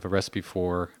 It's kind of a recipe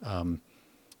for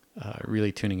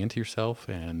really tuning into yourself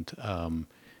and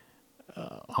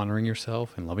honoring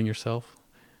yourself and loving yourself.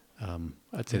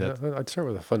 I'd say that I'd start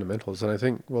with the fundamentals, and I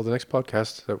think the next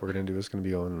podcast that we're going to do is going to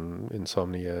be on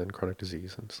insomnia and chronic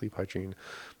disease and sleep hygiene.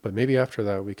 But maybe after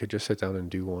that, we could just sit down and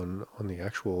do one on the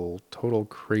actual total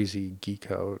crazy geek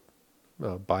out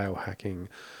biohacking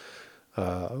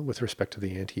with respect to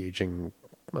the anti-aging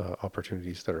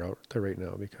opportunities that are out there right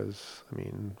now. Because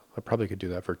I probably could do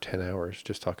that for 10 hours,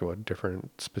 just talk about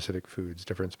different specific foods,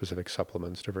 different specific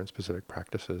supplements, different specific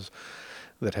practices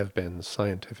that have been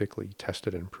scientifically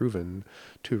tested and proven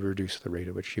to reduce the rate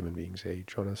at which human beings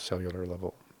age on a cellular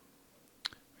level.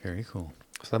 Very cool.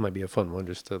 So that might be a fun one,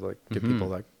 just to give people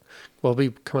that. Well,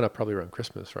 it'll be coming up probably around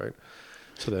Christmas, right?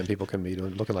 So then people can be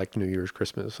looking like New Year's,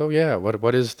 Christmas. So yeah,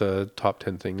 what is the top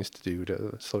 10 things to do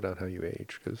to slow down how you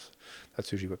age? Because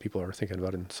that's usually what people are thinking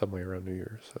about in some way around New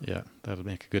Year's. So. Yeah, that'll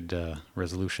make a good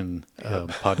resolution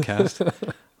podcast.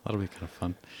 That'll be kind of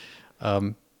fun.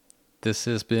 This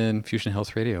has been Fusion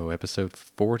Health Radio, episode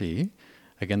 40.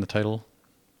 Again, the title?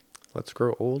 Let's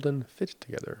Grow Old and Fit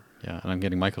Together. Yeah, and I'm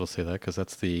getting Michael to say that because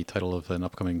that's the title of an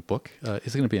upcoming book.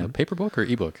 Is it going to be a paper book or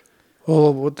ebook?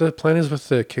 Well, what the plan is with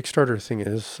the Kickstarter thing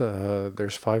is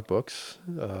there's 5 books.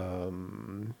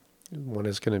 One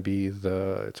is going to be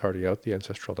it's already out, the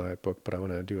Ancestral Diet book, but I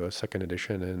want to do a second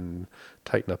edition and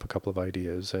tighten up a couple of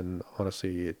ideas. And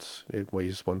honestly, it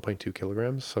weighs 1.2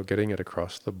 kilograms, so getting it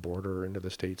across the border into the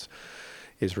States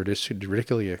is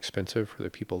ridiculously expensive for the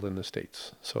people in the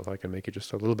States. So if I can make it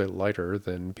just a little bit lighter,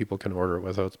 then people can order it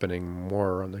without spending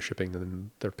more on the shipping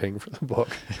than they're paying for the book.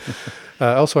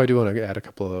 Also, I do want to add a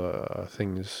couple of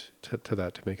things to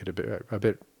that to make it a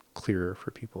bit clearer for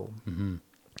people. Mm-hmm.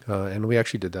 And we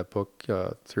actually did that book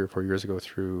 3 or 4 years ago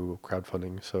through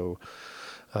crowdfunding. So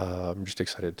I'm just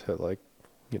excited to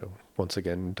once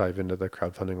again dive into the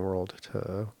crowdfunding world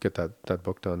to get that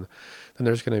book done. Then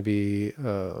there's going to be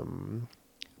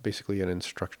basically an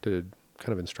instructor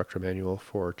manual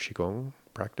for Qigong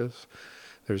practice.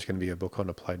 There's going to be a book on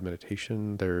applied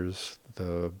meditation. There's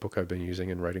the book I've been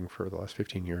using and writing for the last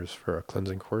 15 years for a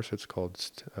cleansing course. It's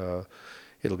called,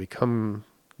 it'll become,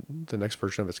 the next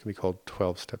version of it's going to be called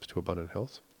 12 Steps to Abundant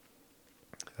Health.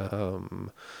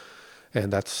 And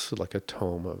that's like a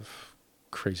tome of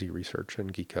crazy research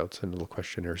and geek outs and little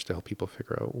questionnaires to help people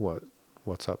figure out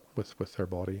what's up with their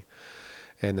body.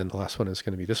 And then the last one is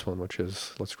going to be this one, which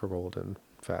is Let's Grow Old and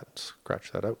Fat,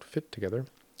 Scratch That Out, Fit Together.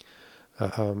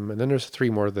 And then there's 3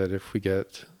 more that if we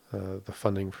get the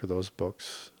funding for those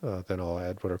books, then I'll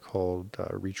add what are called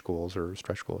reach goals or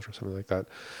stretch goals or something like that.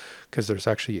 Because there's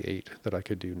actually 8 that I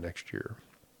could do next year.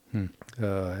 And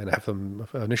I have them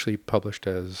initially published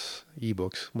as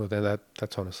ebooks. Well, then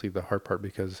that's honestly the hard part,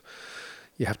 because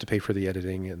you have to pay for the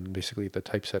editing and basically the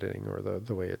typesetting or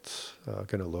the way it's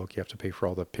going to look. You have to pay for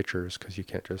all the pictures, because you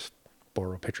can't just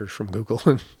borrow pictures from Google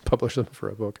and publish them for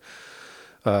a book.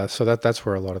 So that's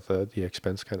where a lot of the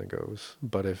expense kind of goes.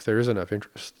 But if there is enough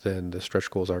interest, then the stretch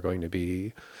goals are going to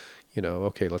be,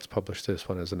 okay, let's publish this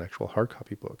one as an actual hard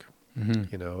copy book.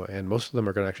 Mm-hmm. And most of them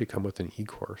are going to actually come with an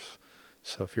e-course.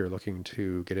 So if you're looking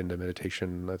to get into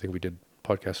meditation, I think we did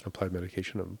podcast on applied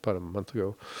medication about a month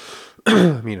ago.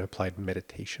 I mean, applied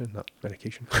meditation, not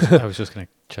medication. I was just going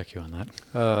to check you on that.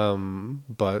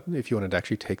 But if you wanted to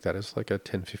actually take that as like a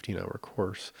 10, 15 hour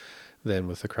course, then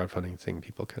with the crowdfunding thing,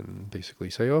 people can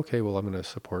basically say, okay, well, I'm going to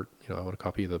support, I want to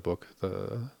copy the book,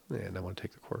 and I want to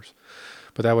take the course.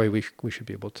 But that way we should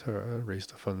be able to raise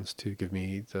the funds to give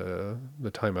me the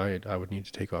time I would need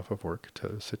to take off of work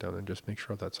to sit down and just make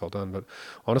sure that's all done. But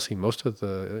honestly, most of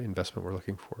the investment we're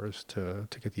looking for is to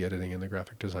get the editing and the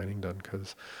graphic designing done,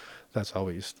 because that's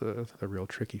always the real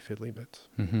tricky fiddly bits.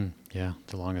 Mm-hmm. Yeah,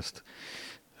 the longest,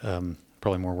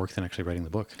 probably more work than actually writing the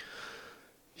book.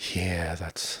 Yeah,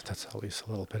 that's always a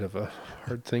little bit of a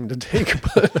hard thing to take,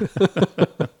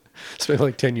 but spend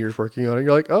like 10 years working on it.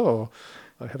 You're like, oh,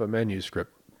 I have a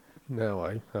manuscript. Now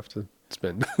I have to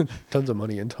spend tons of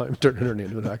money and time to turn it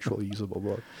into an actual usable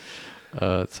book.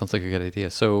 It sounds like a good idea.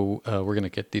 So we're going to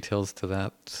get details to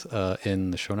that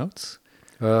in the show notes.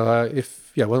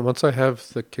 Once I have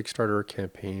the Kickstarter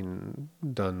campaign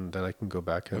done, then I can go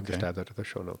back and just add that to the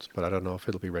show notes. But I don't know if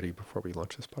it'll be ready before we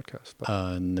launch this podcast.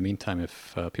 In the meantime,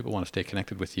 if people want to stay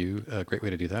connected with you, a great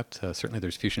way to do that. Certainly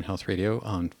there's Fusion Health Radio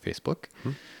on Facebook.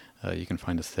 Mm-hmm. You can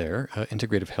find us there.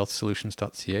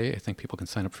 IntegrativeHealthSolutions.ca. I think people can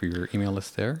sign up for your email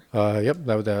list there. Yep,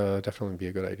 that would definitely be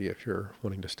a good idea if you're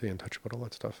wanting to stay in touch about all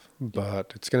that stuff.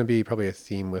 But it's going to be probably a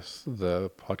theme with the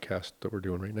podcast that we're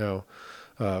doing right now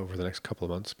over the next couple of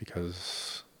months,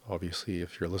 because obviously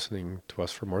if you're listening to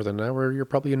us for more than an hour, you're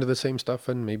probably into the same stuff.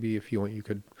 And maybe if you want, you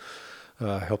could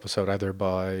help us out either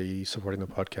by supporting the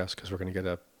podcast, because we're going to get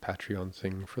a Patreon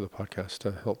thing for the podcast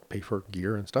to help pay for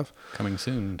gear and stuff. Coming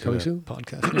soon.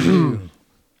 Podcast.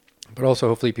 But also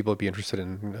hopefully people would be interested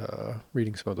in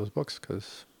reading some of those books,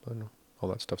 because I know all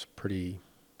that stuff's pretty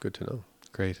good to know.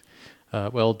 Great.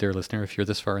 Well, dear listener, if you're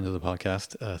this far into the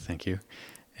podcast, thank you.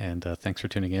 And thanks for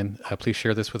tuning in. Please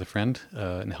share this with a friend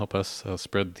and help us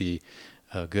spread the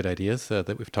good ideas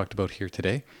that we've talked about here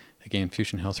today. Again,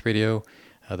 Fusion Health Radio,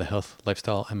 the Health,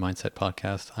 Lifestyle, and Mindset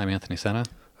Podcast. I'm Anthony Sena.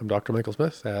 I'm Dr. Michael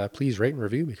Smith. Please rate and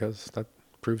review, because that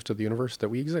proves to the universe that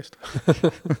we exist.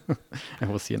 And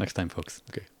we'll see you next time, folks.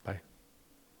 Okay, bye.